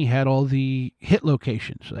 2020 had all the hit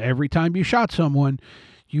locations. Every time you shot someone,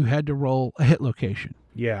 you had to roll a hit location.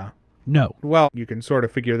 Yeah. No. Well, you can sort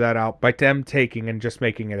of figure that out by them taking and just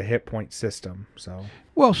making it a hit point system. So.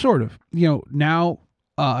 Well, sort of. Now,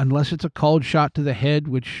 unless it's a called shot to the head,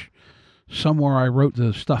 which somewhere I wrote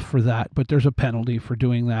the stuff for that, but there's a penalty for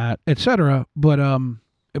doing that, etc. But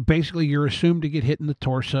basically, you're assumed to get hit in the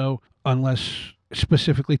torso unless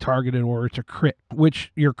specifically targeted or it's a crit,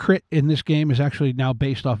 which your crit in this game is actually now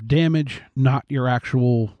based off damage, not your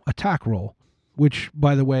actual attack roll. Which,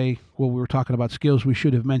 by the way, when we were talking about skills, we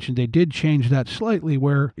should have mentioned they did change that slightly,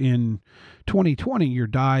 where in 2020 your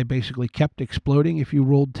die basically kept exploding if you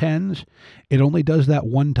rolled 10s. It only does that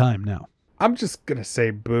 1 time now. I'm just going to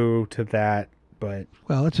say boo to that, but...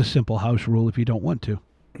 Well, it's a simple house rule if you don't want to.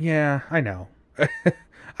 Yeah, I know.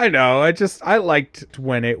 I know. I liked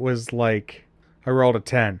when it was like, I rolled a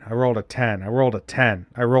 10, I rolled a 10, I rolled a 10,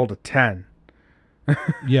 I rolled a 10.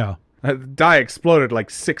 Yeah. The die exploded like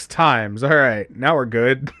 6 times. All right, now we're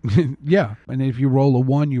good. Yeah, and if you roll a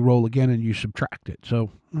 1, you roll again and you subtract it. So,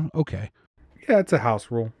 okay. Yeah, it's a house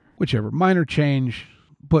rule. Whichever. Minor change.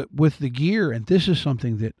 But with the gear, and this is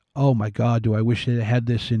something that, oh my God, do I wish they had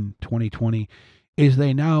this in 2020, is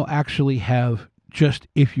they now actually have just,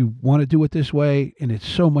 if you want to do it this way, and it's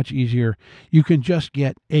so much easier, you can just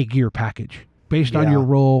get a gear package. Based on your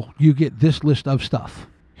roll, you get this list of stuff.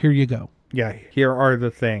 Here you go. Yeah, here are the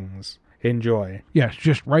things. Enjoy. Yes,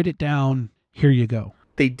 just write it down. Here you go.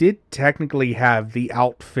 They did technically have the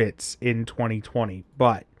outfits in 2020,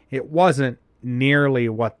 but it wasn't nearly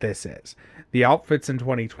what this is. The outfits in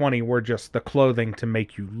 2020 were just the clothing to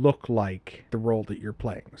make you look like the role that you're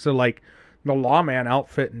playing. So like the lawman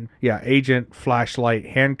outfit, and agent, flashlight,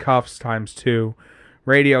 handcuffs ×2,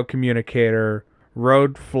 radio communicator,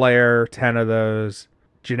 road flare, 10 of those,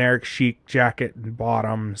 generic chic jacket and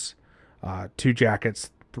bottoms, 2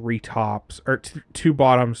 jackets, 3 tops, or 2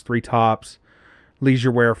 bottoms, 3 tops,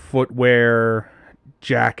 leisure wear, footwear,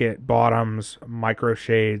 jacket, bottoms, micro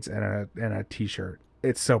shades, and a t-shirt.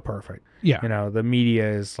 It's so perfect. Yeah. The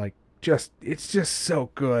media is like it's just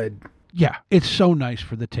so good. Yeah, it's so nice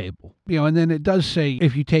for the table. And then it does say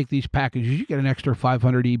if you take these packages, you get an extra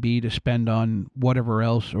 500 EB to spend on whatever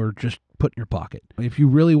else or just put in your pocket. If you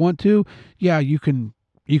really want to, you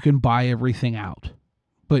can buy everything out.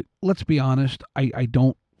 But let's be honest, I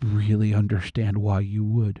don't really understand why you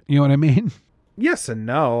would. You know what I mean? Yes and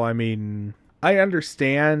no. I mean, I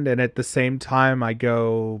understand, and at the same time I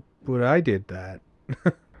go, but I did that.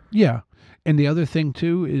 Yeah. And the other thing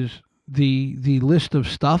too is the list of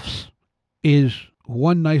stuffs is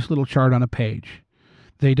one nice little chart on a page.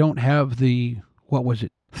 They don't have the,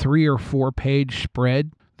 3 or 4 page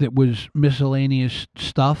spread that was miscellaneous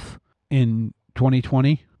stuff in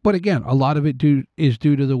 2020. But again, a lot of it is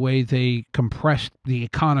due to the way they compressed the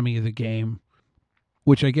economy of the game,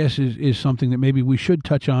 which I guess is something that maybe we should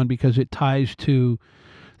touch on because it ties to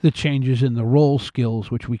the changes in the roll skills,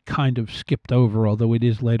 which we kind of skipped over, although it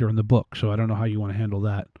is later in the book. So I don't know how you want to handle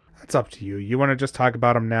that. That's up to you. You want to just talk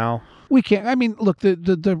about them now? We can't. I mean, look,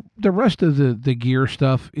 the rest of the gear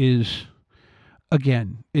stuff is,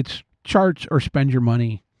 again, it's charts or spend your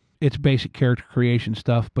money. It's basic character creation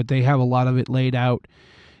stuff, but they have a lot of it laid out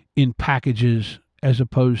in packages as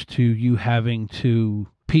opposed to you having to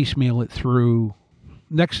piecemeal it through.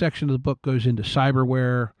 Next section of the book goes into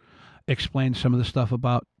cyberware, explains some of the stuff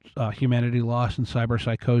about humanity loss and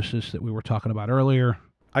cyberpsychosis that we were talking about earlier.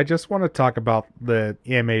 I just want to talk about the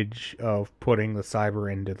image of putting the cyber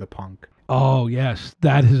into the punk. Oh, yes.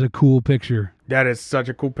 That is a cool picture. That is such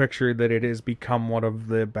a cool picture that it has become one of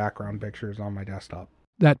the background pictures on my desktop.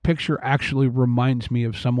 That picture actually reminds me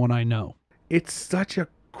of someone I know. It's such a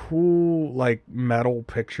cool, like, metal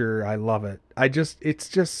picture. I love it. It's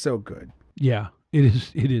just so good. Yeah, it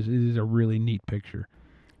is. It is a really neat picture.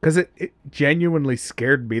 Because it genuinely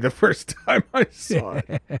scared me the first time I saw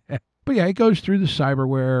it. But yeah, it goes through the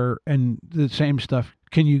cyberware and the same stuff.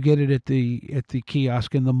 Can you get it at the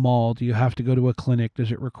kiosk in the mall? Do you have to go to a clinic?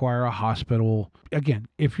 Does it require a hospital? Again,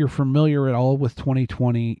 if you're familiar at all with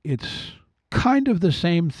 2020, it's kind of the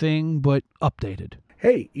same thing, but updated.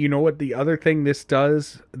 Hey, you know what the other thing this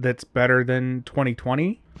does that's better than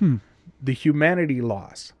 2020? The humanity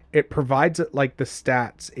loss. It provides it like the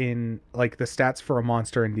stats for a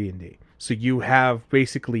monster in D&D. So you have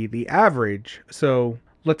basically the average. So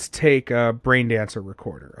let's take a Brain Dancer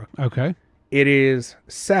recorder. Okay. It is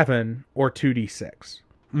 7 or 2d6.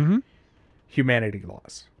 Mm-hmm. Humanity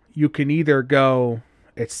loss. You can either go,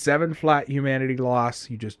 it's 7 flat humanity loss.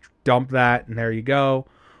 You just dump that and there you go.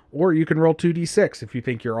 Or you can roll 2d6 if you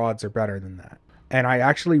think your odds are better than that. And I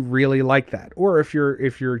actually really like that. Or if your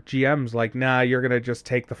GM's like, nah, you're going to just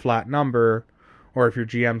take the flat number. Or if your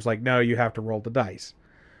GM's like, no, you have to roll the dice.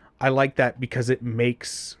 I like that because it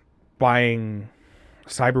makes buying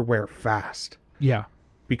cyberware fast. Yeah.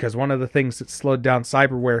 Because one of the things that slowed down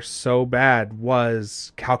cyberware so bad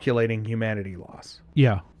was calculating humanity loss.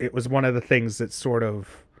 Yeah. It was one of the things that sort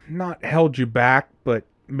of not held you back, but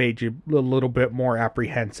made you a little bit more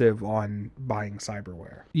apprehensive on buying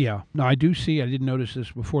cyberware. Yeah. No, I didn't notice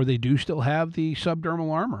this before. They do still have the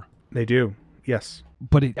subdermal armor. They do. Yes.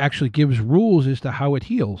 But it actually gives rules as to how it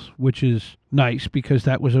heals, which is nice because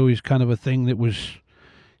that was always kind of a thing that was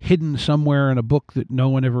hidden somewhere in a book that no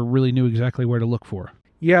one ever really knew exactly where to look for.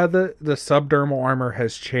 Yeah, the subdermal armor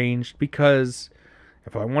has changed because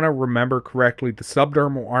if I want to remember correctly, the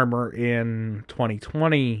subdermal armor in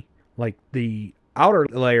 2020, like the outer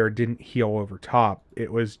layer didn't heal over top.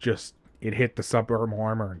 It was just, it hit the subdermal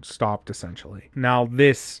armor and stopped essentially. Now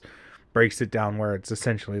this breaks it down where it's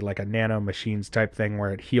essentially like a nano machines type thing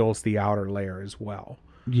where it heals the outer layer as well.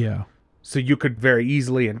 Yeah. So you could very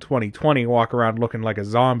easily in 2020 walk around looking like a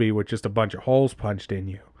zombie with just a bunch of holes punched in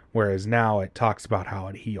you. Whereas now it talks about how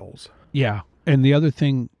it heals. Yeah. And the other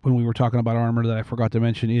thing when we were talking about armor that I forgot to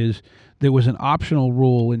mention is there was an optional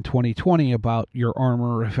rule in 2020 about your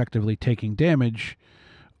armor effectively taking damage,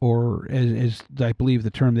 or as I believe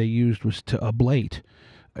the term they used was to ablate.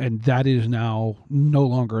 And that is now no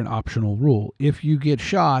longer an optional rule. If you get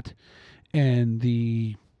shot and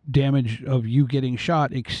the damage of you getting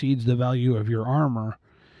shot exceeds the value of your armor,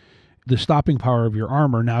 the stopping power of your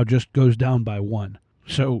armor now just goes down by 1.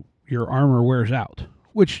 So your armor wears out,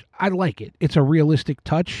 which I like it. It's a realistic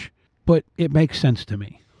touch, but it makes sense to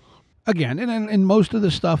me. Again, and most of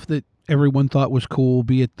the stuff that everyone thought was cool,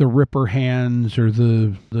 be it the Ripper hands or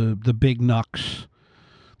the big knucks,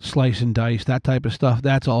 slice and dice, that type of stuff,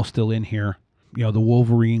 that's all still in here. You know, the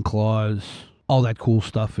Wolverine claws, all that cool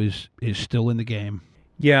stuff is still in the game.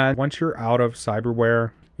 Yeah, once you're out of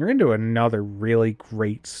cyberware, you're into another really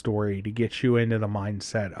great story to get you into the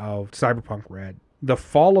mindset of Cyberpunk Red. The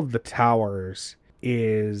Fall of the Towers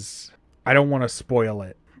is, I don't want to spoil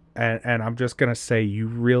it, and I'm just going to say you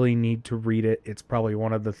really need to read it. It's probably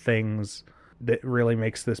one of the things that really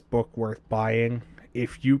makes this book worth buying.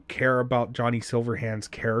 If you care about Johnny Silverhand's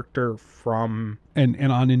character from... And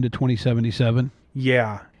on into 2077.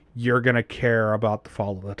 Yeah, you're going to care about The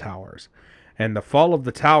Fall of the Towers. And The Fall of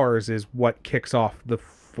the Towers is what kicks off the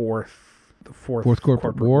fourth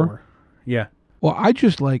corporate war. Yeah. Well, I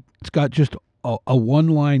just like, it's got just a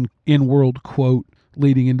one-line in-world quote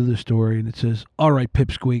leading into the story, and it says, "All right,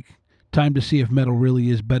 Pipsqueak, time to see if metal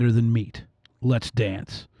really is better than meat. Let's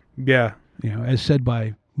dance." Yeah. You know, as said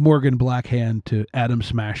by Morgan Blackhand to Adam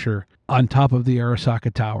Smasher on top of the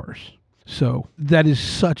Arasaka Towers. So that is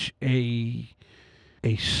such a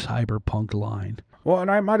cyberpunk line. Well,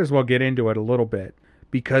 and I might as well get into it a little bit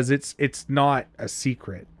because it's not a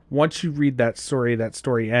secret. Once you read that story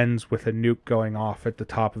ends with a nuke going off at the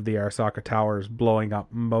top of the Arasaka Towers, blowing up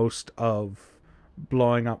most of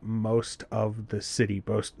blowing up most of the city,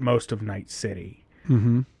 most of Night City,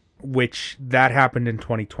 Mm-hmm. which that happened in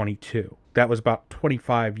 2022. That was about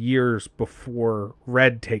 25 years before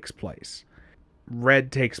Red takes place.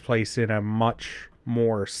 Red takes place in a much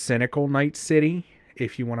more cynical Night City,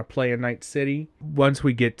 if you want to play a Night City. Once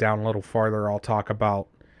we get down a little farther, I'll talk about,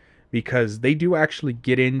 because they do actually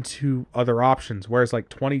get into other options, whereas like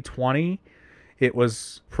 2020, it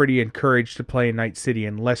was pretty encouraged to play in Night City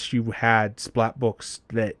unless you had splat books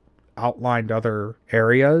that outlined other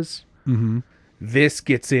areas. Mm-hmm. This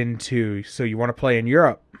gets into, so you want to play in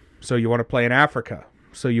Europe, so you want to play in Africa,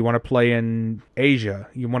 so you want to play in Asia,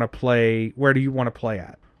 you want to play, where do you want to play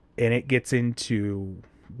at? And it gets into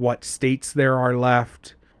what states there are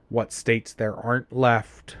left, what states there aren't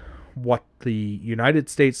left, what the United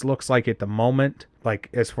States looks like at the moment, like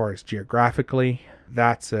as far as geographically.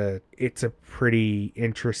 It's a pretty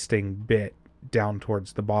interesting bit down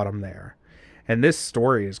towards the bottom there. And this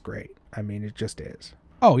story is great. I mean, it just is.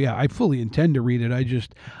 Oh, yeah, I fully intend to read it.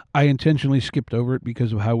 I intentionally skipped over it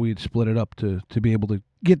because of how we had split it up to be able to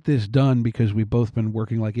get this done, because we've both been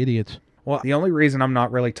working like idiots. Well, the only reason I'm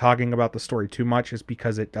not really talking about the story too much is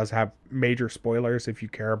because it does have major spoilers if you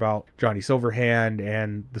care about Johnny Silverhand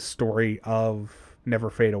and the story of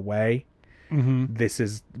Never Fade Away. Mm-hmm. This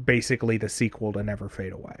is basically the sequel to Never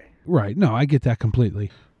Fade Away. Right. No, I get that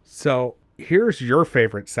completely. So here's your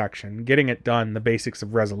favorite section, getting it done, the basics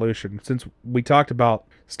of resolution. Since we talked about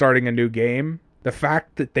starting a new game, the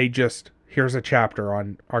fact that they just, here's a chapter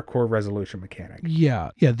on our core resolution mechanic. Yeah.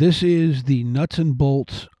 This is the nuts and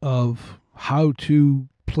bolts of how to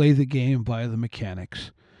play the game via the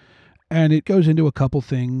mechanics. And it goes into a couple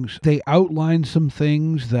things. They outline some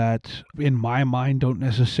things that, in my mind, don't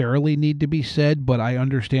necessarily need to be said, but I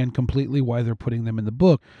understand completely why they're putting them in the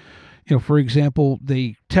book. For example,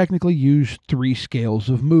 they technically use 3 scales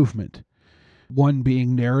of movement. One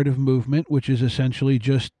being narrative movement, which is essentially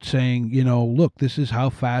just saying, look, this is how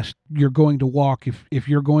fast you're going to walk. If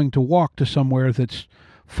you're going to walk to somewhere that's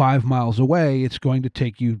 5 miles away, it's going to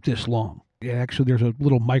take you this long. Actually, there's a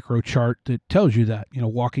little micro chart that tells you that.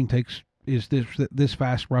 Walking is this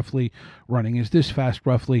fast roughly, running is this fast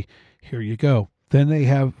roughly. Here you go. Then they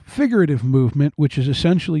have figurative movement, which is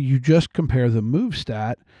essentially you just compare the move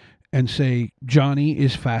stat and say Johnny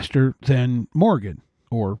is faster than Morgan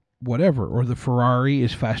or whatever, or the Ferrari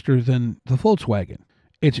is faster than the Volkswagen.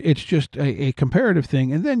 It's just a comparative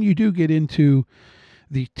thing. And then you do get into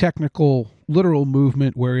the technical literal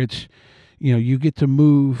movement where it's, you get to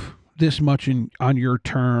move this much on your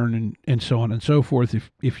turn and so on and so forth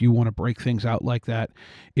if you want to break things out like that,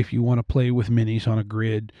 if you want to play with minis on a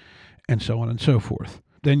grid and so on and so forth.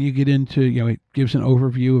 Then you get into, it gives an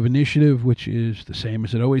overview of initiative, which is the same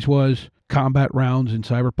as it always was. Combat rounds in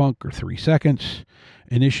Cyberpunk are 3 seconds.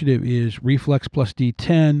 Initiative is reflex plus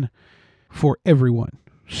D10 for everyone.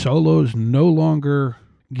 Solos no longer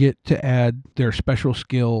get to add their special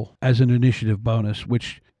skill as an initiative bonus,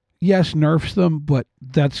 which, yes, nerfs them, but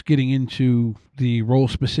that's getting into the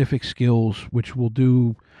role-specific skills, which we'll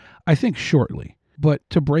do, I think, shortly. But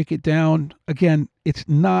to break it down, again, it's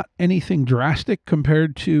not anything drastic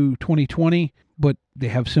compared to 2020, but they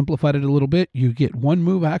have simplified it a little bit. You get 1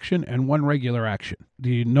 move action and 1 regular action.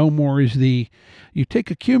 The no more is you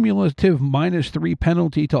take a cumulative -3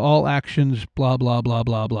 penalty to all actions, blah, blah, blah,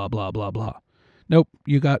 blah, blah, blah, blah, blah. Nope,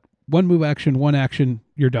 you got 1 move action, 1 action,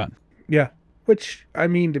 you're done. Yeah. Which, I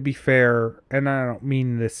mean, to be fair, and I don't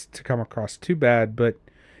mean this to come across too bad, but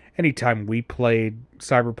anytime we played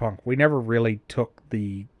Cyberpunk, we never really took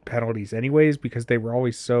the penalties anyways, because they were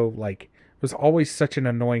always so, it was always such an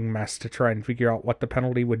annoying mess to try and figure out what the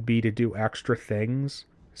penalty would be to do extra things.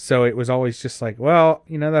 So it was always just like, well,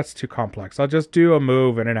 that's too complex. I'll just do a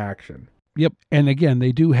move and an action. Yep. And again,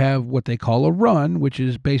 they do have what they call a run, which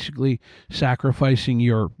is basically sacrificing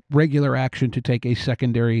your regular action to take a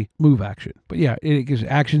secondary move action. But yeah, it gives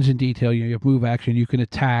actions in detail. You have move action. You can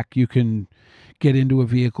attack. You can get into a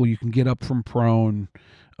vehicle. You can get up from prone.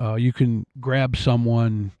 You can grab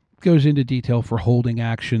someone. It goes into detail for holding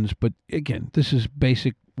actions. But again, this is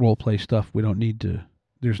basic role play stuff. We don't need to,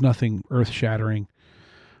 there's nothing earth shattering.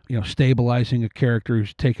 Stabilizing a character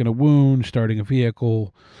who's taken a wound, starting a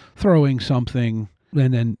vehicle, throwing something,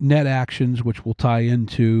 and then net actions, which will tie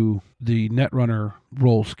into the Netrunner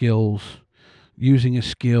role skills, using a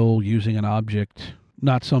skill, using an object.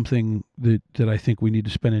 Not something that I think we need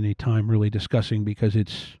to spend any time really discussing, because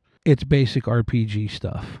it's basic RPG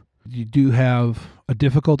stuff. You do have a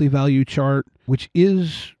difficulty value chart, which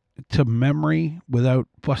is, to memory, without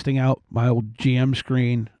busting out my old GM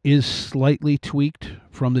screen, is slightly tweaked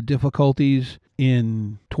from the difficulties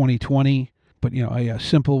in 2020. But a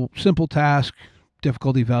simple task,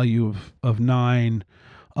 difficulty value of 9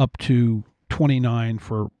 up to 29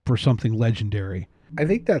 for something legendary. I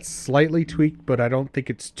think that's slightly tweaked, but I don't think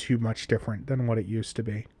it's too much different than what it used to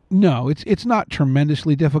be. No, it's not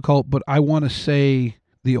tremendously difficult, but I want to say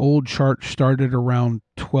the old chart started around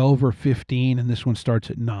 12 or 15, and this one starts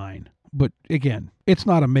at 9. But again, it's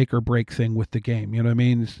not a make or break thing with the game. You know what I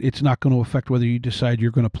mean? It's not going to affect whether you decide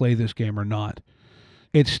you're going to play this game or not.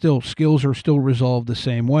 Skills are still resolved the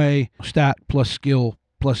same way. Stat plus skill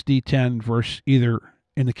plus D10 versus either,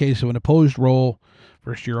 in the case of an opposed roll,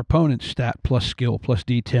 versus your opponent's stat plus skill plus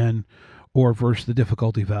D10, or versus the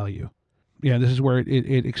difficulty value. Yeah, this is where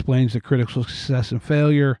it explains the critical success and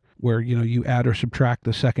failure, where, you add or subtract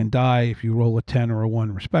the second die if you roll a 10 or a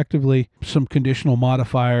 1 respectively. Some conditional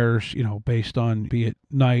modifiers, based on be it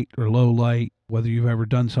night or low light, whether you've ever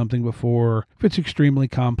done something before, if it's extremely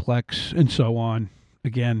complex, and so on.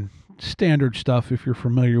 Again, standard stuff. If you're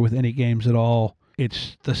familiar with any games at all,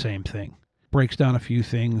 it's the same thing. Breaks down a few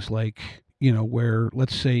things like, where,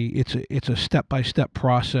 let's say it's a step-by-step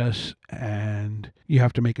process and you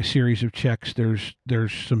have to make a series of checks. There's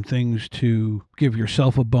some things to give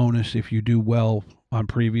yourself a bonus if you do well on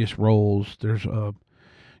previous rolls.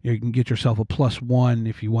 You can get yourself a +1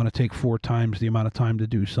 if you want to take 4 times the amount of time to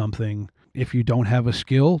do something. If you don't have a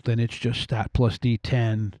skill, then it's just stat plus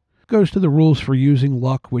D10. Goes to the rules for using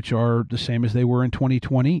luck, which are the same as they were in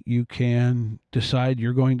 2020. You can decide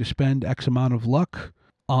you're going to spend X amount of luck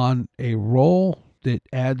on a roll that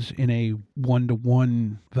adds in a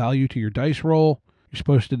 1-to-1 value to your dice roll. You're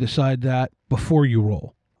supposed to decide that before you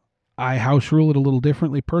roll. I house rule it a little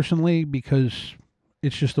differently personally because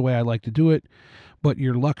it's just the way I like to do it. But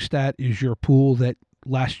your luck stat is your pool that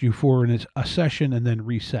lasts you for a session and then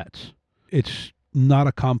resets. It's not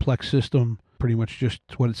a complex system, pretty much just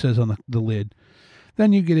what it says on the lid.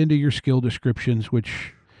 Then you get into your skill descriptions,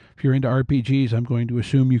 which if you're into RPGs, I'm going to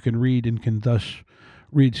assume you can read and can thus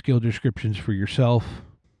read skill descriptions for yourself.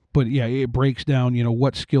 But yeah, it breaks down,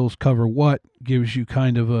 what skills cover what, gives you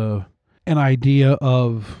kind of an idea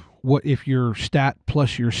of what if your stat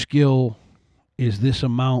plus your skill is this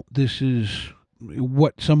amount, this is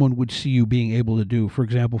what someone would see you being able to do. For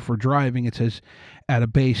example, for driving, it says at a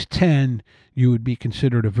base 10, you would be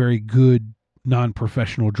considered a very good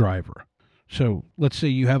non-professional driver. So let's say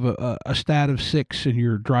you have a stat of 6 and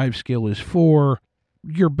your drive skill is 4.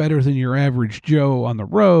 You're better than your average Joe on the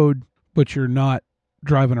road, but you're not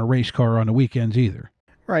driving a race car on the weekends either.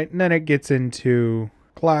 Right, and then it gets into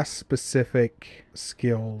class-specific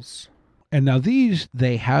skills. And now these,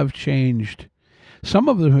 they have changed. Some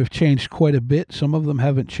of them have changed quite a bit. Some of them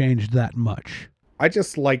haven't changed that much. I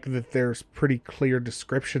just like that there's pretty clear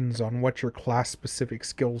descriptions on what your class-specific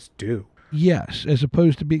skills do. Yes, as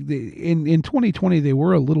opposed to being in 2020, they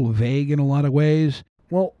were a little vague in a lot of ways.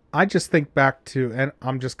 Well, I just think back to, and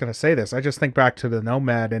I'm just going to say this, I just think back to the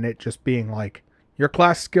Nomad and it just being like, your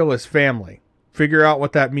class skill is family. Figure out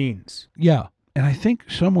what that means. Yeah, and I think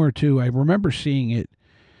somewhere too, I remember seeing it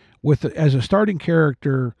as a starting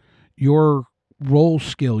character, your role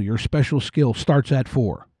skill, your special skill starts at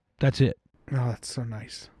 4. That's it. Oh, that's so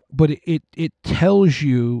nice. But it tells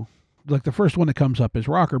you, like the first one that comes up is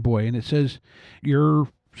Rocker Boy, and it says your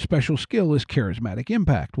special skill is Charismatic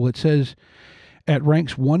Impact. Well, it says at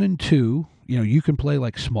ranks 1 and 2, you can play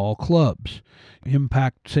like small clubs,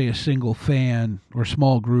 impact, say, a single fan or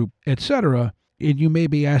small group, etc. And you may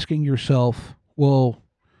be asking yourself, well,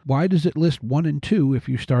 why does it list 1 and 2 if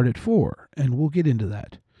you start at 4? And we'll get into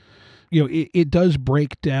that. It does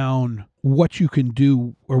break down what you can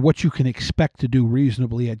do or what you can expect to do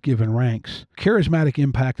reasonably at given ranks. Charismatic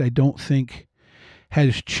Impact, I don't think,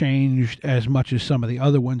 has changed as much as some of the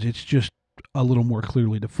other ones. It's just a little more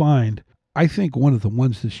clearly defined. I think one of the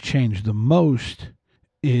ones that's changed the most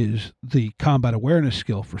is the combat awareness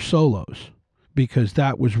skill for solos, because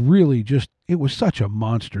that was really it was such a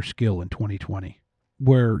monster skill in 2020,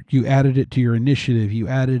 where you added it to your initiative, you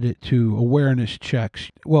added it to awareness checks.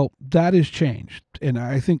 Well, that has changed. And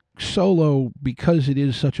I think solo, because it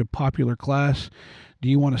is such a popular class, do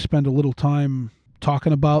you want to spend a little time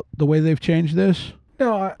talking about the way they've changed this?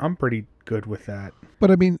 No, I'm pretty good with that. But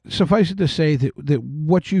I mean, suffice it to say that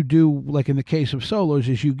what you do, like in the case of solos,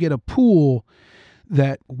 is you get a pool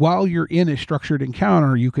that while you're in a structured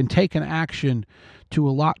encounter, you can take an action to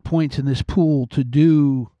allot points in this pool to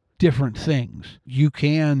do different things. You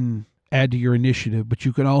can add to your initiative, but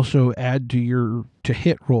you can also add to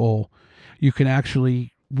hit roll. You can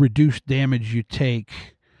actually reduce damage you take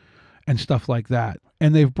and stuff like that.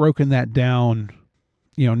 And they've broken that down.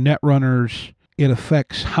 Netrunners, it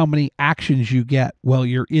affects how many actions you get while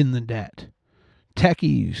you're in the net.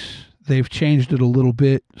 Techies, they've changed it a little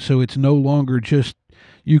bit, so it's no longer just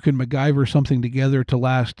you can MacGyver something together to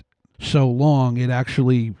last so long, it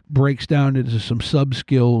actually breaks down into some sub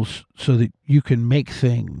skills so that you can make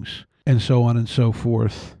things and so on and so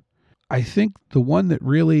forth. I think the one that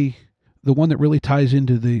really ties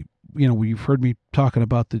into the, you've heard me talking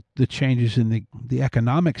about the changes in the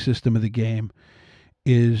economic system of the game,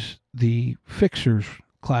 is the Fixer's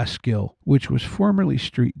class skill, which was formerly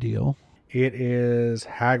Street Deal. It is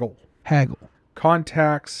Haggle. Haggle.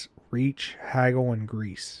 Contacts, Reach, Haggle, and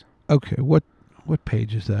Grease. Okay, what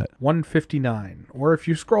page is that? 159. Or if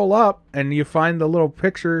you scroll up and you find the little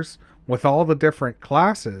pictures with all the different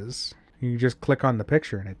classes, you just click on the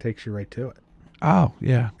picture and it takes you right to it. Oh,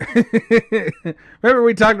 yeah. Remember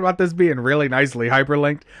we talked about this being really nicely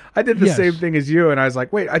hyperlinked? I did the Yes. same thing as you, and I was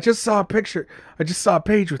like, wait, I just saw a picture. I just saw a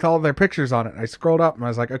page with all their pictures on it. And I scrolled up and I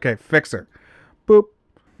was like, okay, Fixer. Boop.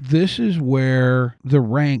 This is where the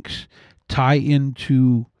ranks tie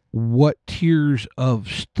into what tiers of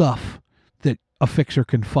stuff that a Fixer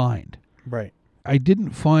can find. Right. I didn't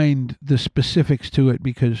find the specifics to it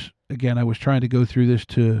because, again, I was trying to go through this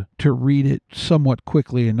to read it somewhat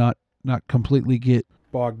quickly and not completely get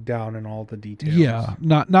Bogged down in all the details. Yeah,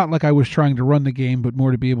 not like I was trying to run the game, but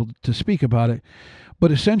more to be able to speak about it.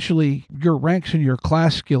 But essentially, your ranks and your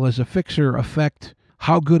class skill as a Fixer affect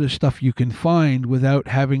how good of stuff you can find without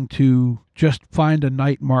having to just find a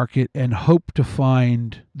night market and hope to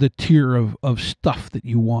find the tier of stuff that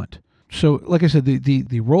you want. So, like I said,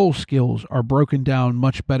 the role skills are broken down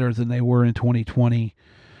much better than they were in 2020.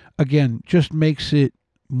 Again, just makes it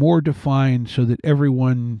more defined so that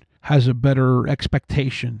everyone has a better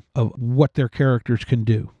expectation of what their characters can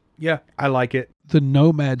do. Yeah, I like it. The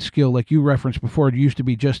nomad skill, like you referenced before, it used to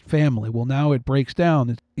be just family. Well, now it breaks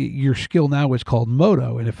down. Your skill now is called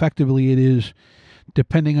moto, and effectively it is,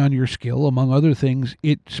 depending on your skill, among other things,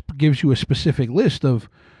 it gives you a specific list of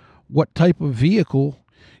what type of vehicle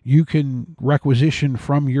you can requisition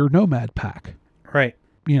from your nomad pack. Right.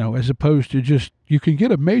 As opposed to just, you can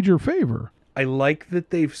get a major favor. I like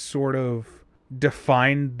that they've sort of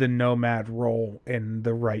defined the nomad role in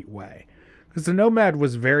the right way. Because the nomad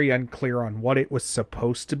was very unclear on what it was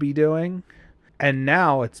supposed to be doing. And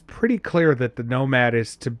now it's pretty clear that the nomad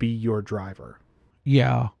is to be your driver.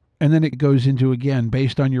 Yeah. And then it goes into, again,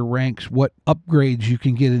 based on your ranks, what upgrades you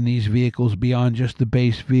can get in these vehicles beyond just the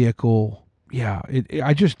base vehicle. Yeah,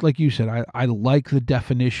 I just, like you said, I like the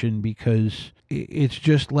definition because it's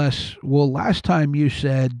just less, well, last time you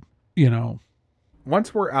said,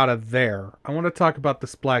 Once we're out of there, I want to talk about the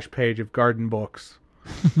splash page of Garden Books.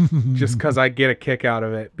 Just because I get a kick out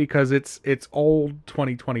of it. Because it's old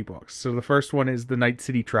 2020 books. So the first one is the Night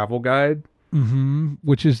City Travel Guide. Mm-hmm.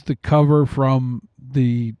 Which is the cover from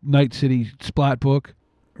the Night City Splat book.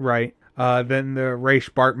 Right. Then the Raish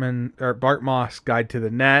Bartmoss Guide to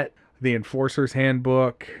the Net, the Enforcer's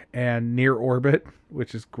Handbook, and Near Orbit,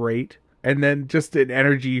 which is great. And then just an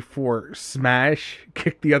energy for Smash,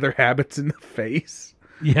 Kick the Other Habits in the Face.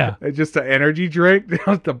 Yeah. Just an energy drink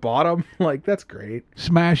down at the bottom. Like, that's great.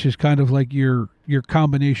 Smash is kind of like your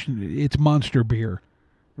combination. It's monster beer.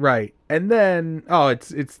 Right. And then, it's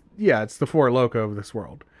the Four Loko of this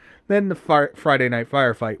world. Then the Friday Night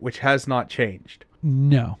Firefight, which has not changed.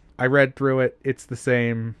 No. I read through it. It's the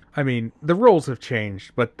same. I mean, the rules have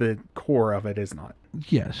changed, but the core of it is not.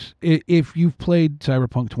 Yes. If you've played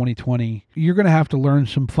Cyberpunk 2020, you're going to have to learn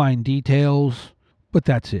some fine details, but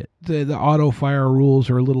that's it. The auto fire rules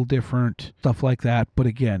are a little different, stuff like that. But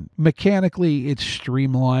again, mechanically, it's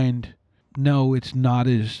streamlined. No, it's not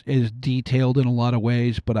as detailed in a lot of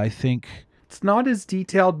ways, but I think... It's not as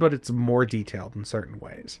detailed, but it's more detailed in certain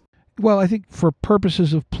ways. Well, I think for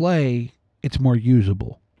purposes of play, it's more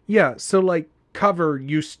usable. Yeah, so like cover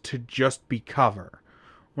used to just be cover.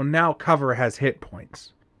 Well, now cover has hit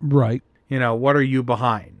points. Right. What are you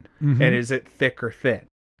behind? Mm-hmm. And is it thick or thin?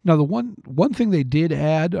 Now, the one thing they did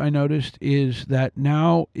add, I noticed, is that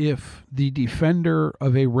now if the defender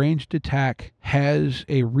of a ranged attack has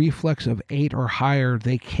a reflex of 8 or higher,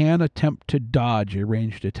 they can attempt to dodge a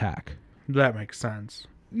ranged attack. That makes sense.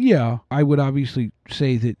 Yeah, I would obviously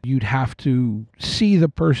say that you'd have to see the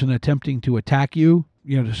person attempting to attack you,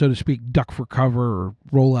 so to speak, duck for cover or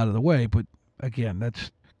roll out of the way. But again, that's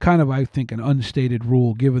kind of, I think, an unstated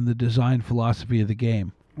rule given the design philosophy of the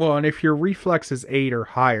game. Well, and if your reflex is 8 or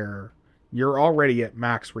higher, you're already at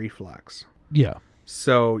max reflex. Yeah.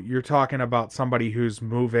 So you're talking about somebody who's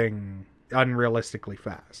moving unrealistically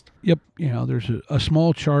fast. Yep. There's a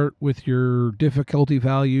small chart with your difficulty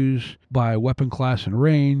values by weapon class and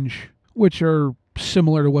range, which are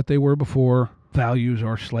similar to what they were before. Values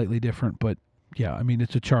are slightly different, but yeah, I mean,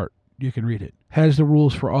 it's a chart. You can read it. Has the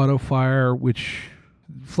rules for auto fire, which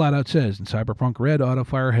flat out says in Cyberpunk Red,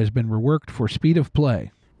 Autofire has been reworked for speed of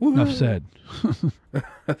play. Enough said.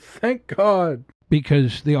 Thank God.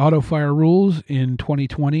 Because the Autofire rules in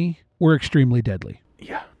 2020 were extremely deadly.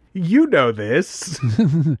 Yeah. You know this.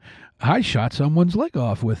 I shot someone's leg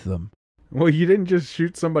off with them. Well, you didn't just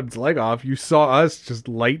shoot somebody's leg off. You saw us just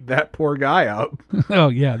light that poor guy up. Oh,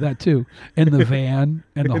 yeah, that too. In the van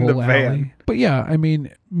and the In whole the alley. van. But yeah, I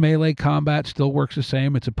mean, melee combat still works the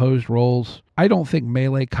same. It's opposed rolls. I don't think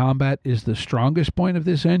melee combat is the strongest point of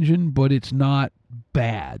this engine, but it's not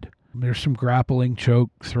bad. There's some grappling,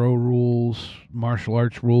 choke, throw rules, martial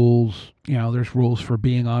arts rules. You know, there's rules for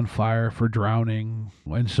being on fire, for drowning,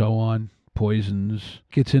 and so on. Poisons.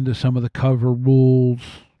 Gets into some of the cover rules.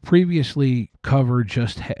 Previously, cover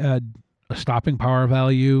just had a stopping power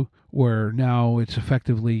value, where now it's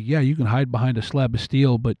effectively, yeah, you can hide behind a slab of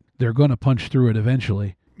steel, but they're going to punch through it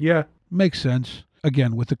eventually. Yeah. Makes sense.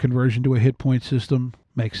 Again, with the conversion to a hit point system,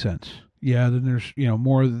 makes sense. Yeah, then there's,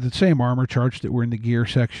 more of the same armor charts that were in the gear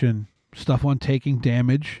section. Stuff on taking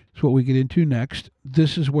damage is what we get into next.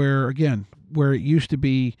 This is where, again, where it used to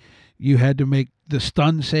be, you had to make the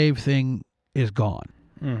stun save thing is gone.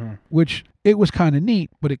 Mm-hmm. Which it was kind of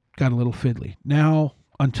neat, but it got a little fiddly. Now,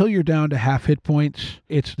 until you're down to half hit points,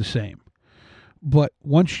 it's the same. But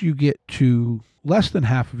once you get to less than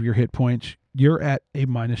half of your hit points, you're at a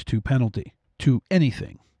 -2 penalty to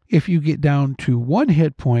anything. If you get down to 1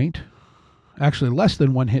 hit point, actually less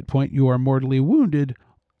than 1 hit point, you are mortally wounded.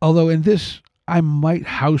 Although in this, I might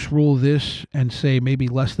house rule this and say maybe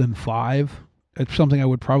less than 5. It's something I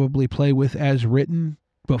would probably play with as written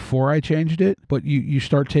before I changed it, but you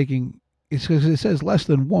start taking, it's because it says less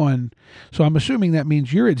than 1, so I'm assuming that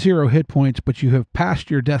means you're at 0 hit points, but you have passed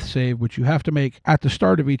your death save, which you have to make at the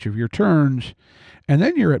start of each of your turns, and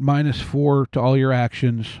then you're at -4 to all your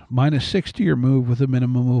actions, -6 to your move with a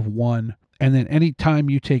minimum of 1, and then any time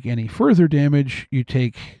you take any further damage, you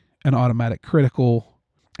take an automatic critical,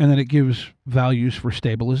 and then it gives values for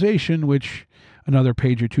stabilization, which another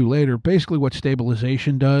page or two later, basically what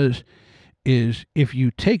stabilization does is if you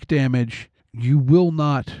take damage, you will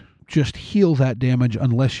not just heal that damage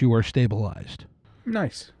unless you are stabilized.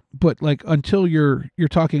 Nice. But like until you're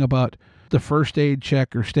talking about the first aid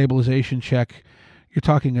check or stabilization check, you're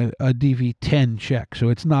talking a DV10 check, so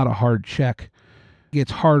it's not a hard check. It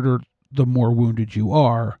gets harder the more wounded you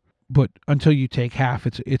are, but until you take half,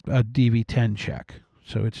 it's a DV10 check.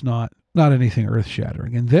 So it's not anything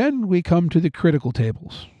earth-shattering. And then we come to the critical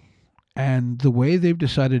tables. And the way they've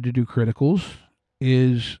decided to do criticals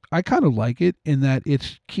is, I kind of like it in that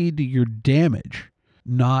it's keyed to your damage,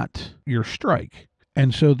 not your strike.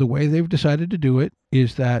 And so the way they've decided to do it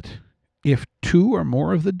is that if 2 or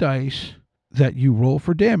more of the dice that you roll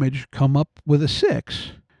for damage come up with a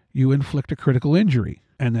 6, you inflict a critical injury.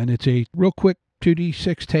 And then it's a real quick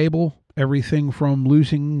 2d6 table, everything from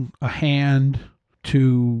losing a hand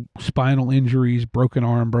to spinal injuries, broken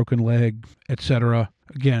arm, broken leg, etc.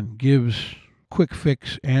 Again, gives quick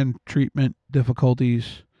fix and treatment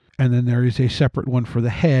difficulties. And then there is a separate one for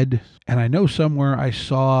the head. And I know somewhere I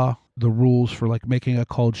saw the rules for like making a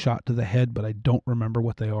cold shot to the head, but I don't remember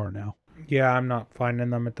what they are now. Yeah, I'm not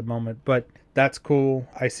finding them at the moment, but that's cool.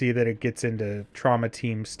 I see that it gets into trauma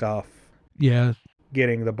team stuff. Yeah.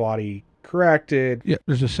 Getting the body corrected. Yeah,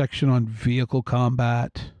 there's a section on vehicle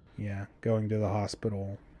combat. Yeah, going to the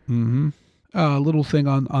hospital. Mm-hmm. A little thing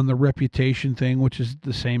on the reputation thing, which is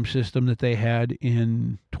the same system that they had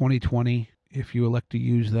in 2020, if you elect to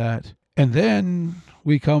use that. And then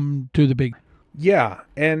we come to the big... Yeah,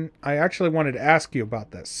 and I actually wanted to ask you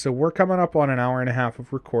about this. So we're coming up on an hour and a half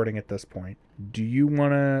of recording at this point. Do you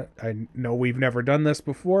want to... I know we've never done this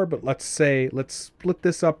before, but let's split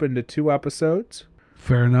this up into 2 episodes.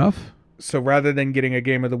 Fair enough. So rather than getting a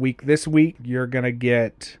game of the week this week, you're going to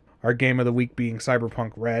get our game of the week being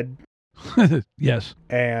Cyberpunk Red. Yes.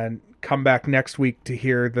 And come back next week to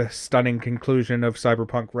hear the stunning conclusion of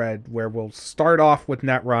Cyberpunk Red, where we'll start off with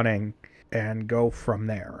net running and go from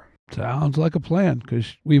there. Sounds like a plan,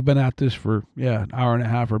 because we've been at this for, an hour and a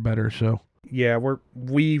half or better, so. Yeah,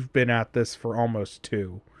 we've been at this for almost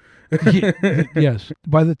 2. Yes.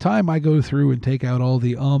 By the time I go through and take out all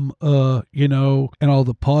the and all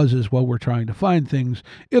the pauses while we're trying to find things,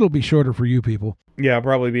 it'll be shorter for you people. Yeah,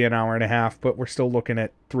 probably be an hour and a half, but we're still looking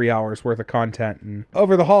at 3 hours worth of content. And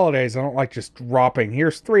over the holidays, I don't like just dropping,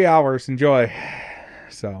 here's 3 hours, enjoy.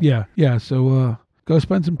 So Yeah. So go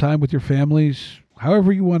spend some time with your families.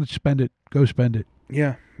 However you want to spend it, go spend it.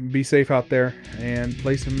 Yeah, be safe out there and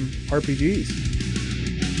play some RPGs.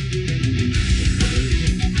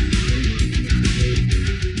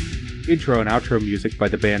 intro and outro music by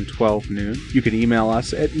the band 12 Noon. You can email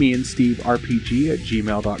us at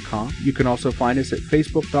meandsteverpg@gmail.com. You can also find us at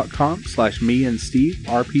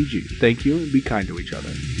facebook.com/meandsteverpg. Thank you, and be kind to each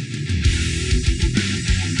other.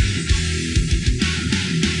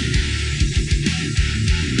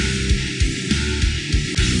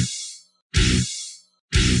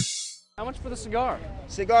 How much for the cigar?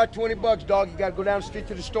 Cigar, $20, dog. You gotta go down the street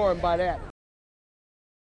to the store and buy that.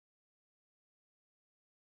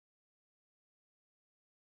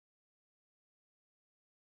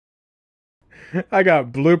 I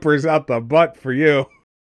got bloopers out the butt for you.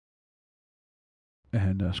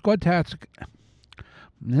 And Squad Tactica.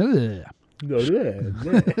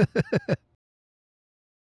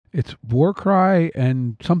 It's Warcry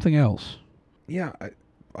and something else. Yeah,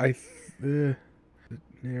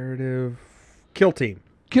 narrative Kill Team.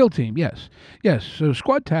 Kill Team, yes. Yes, so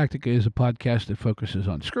Squad Tactica is a podcast that focuses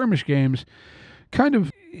on skirmish games, kind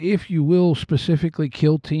of, if you will, specifically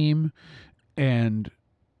Kill Team and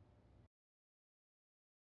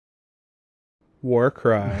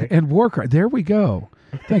Warcry. And Warcry. There we go.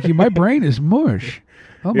 Thank you. My brain is mush.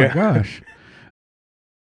 Oh my gosh.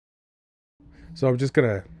 So I'm just going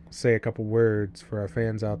to say a couple words for our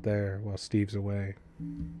fans out there while Steve's away.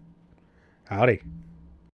 Howdy.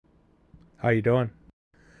 How you doing?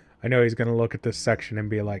 I know he's going to look at this section and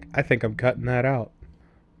be like, I think I'm cutting that out.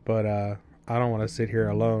 But I don't want to sit here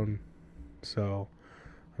alone. So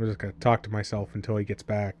I'm just going to talk to myself until he gets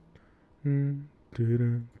back. Why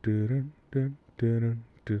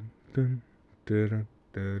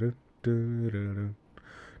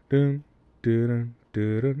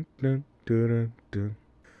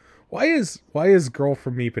is Girl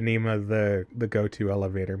from Ipanema the go-to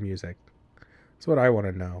elevator music? That's what I want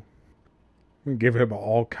to know. We give him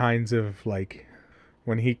all kinds of, like,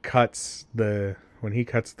 when he cuts the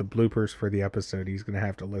bloopers for the episode, he's gonna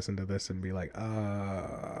have to listen to this and be like,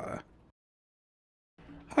 Hi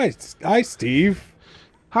Steve.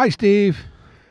 Hi, Steve.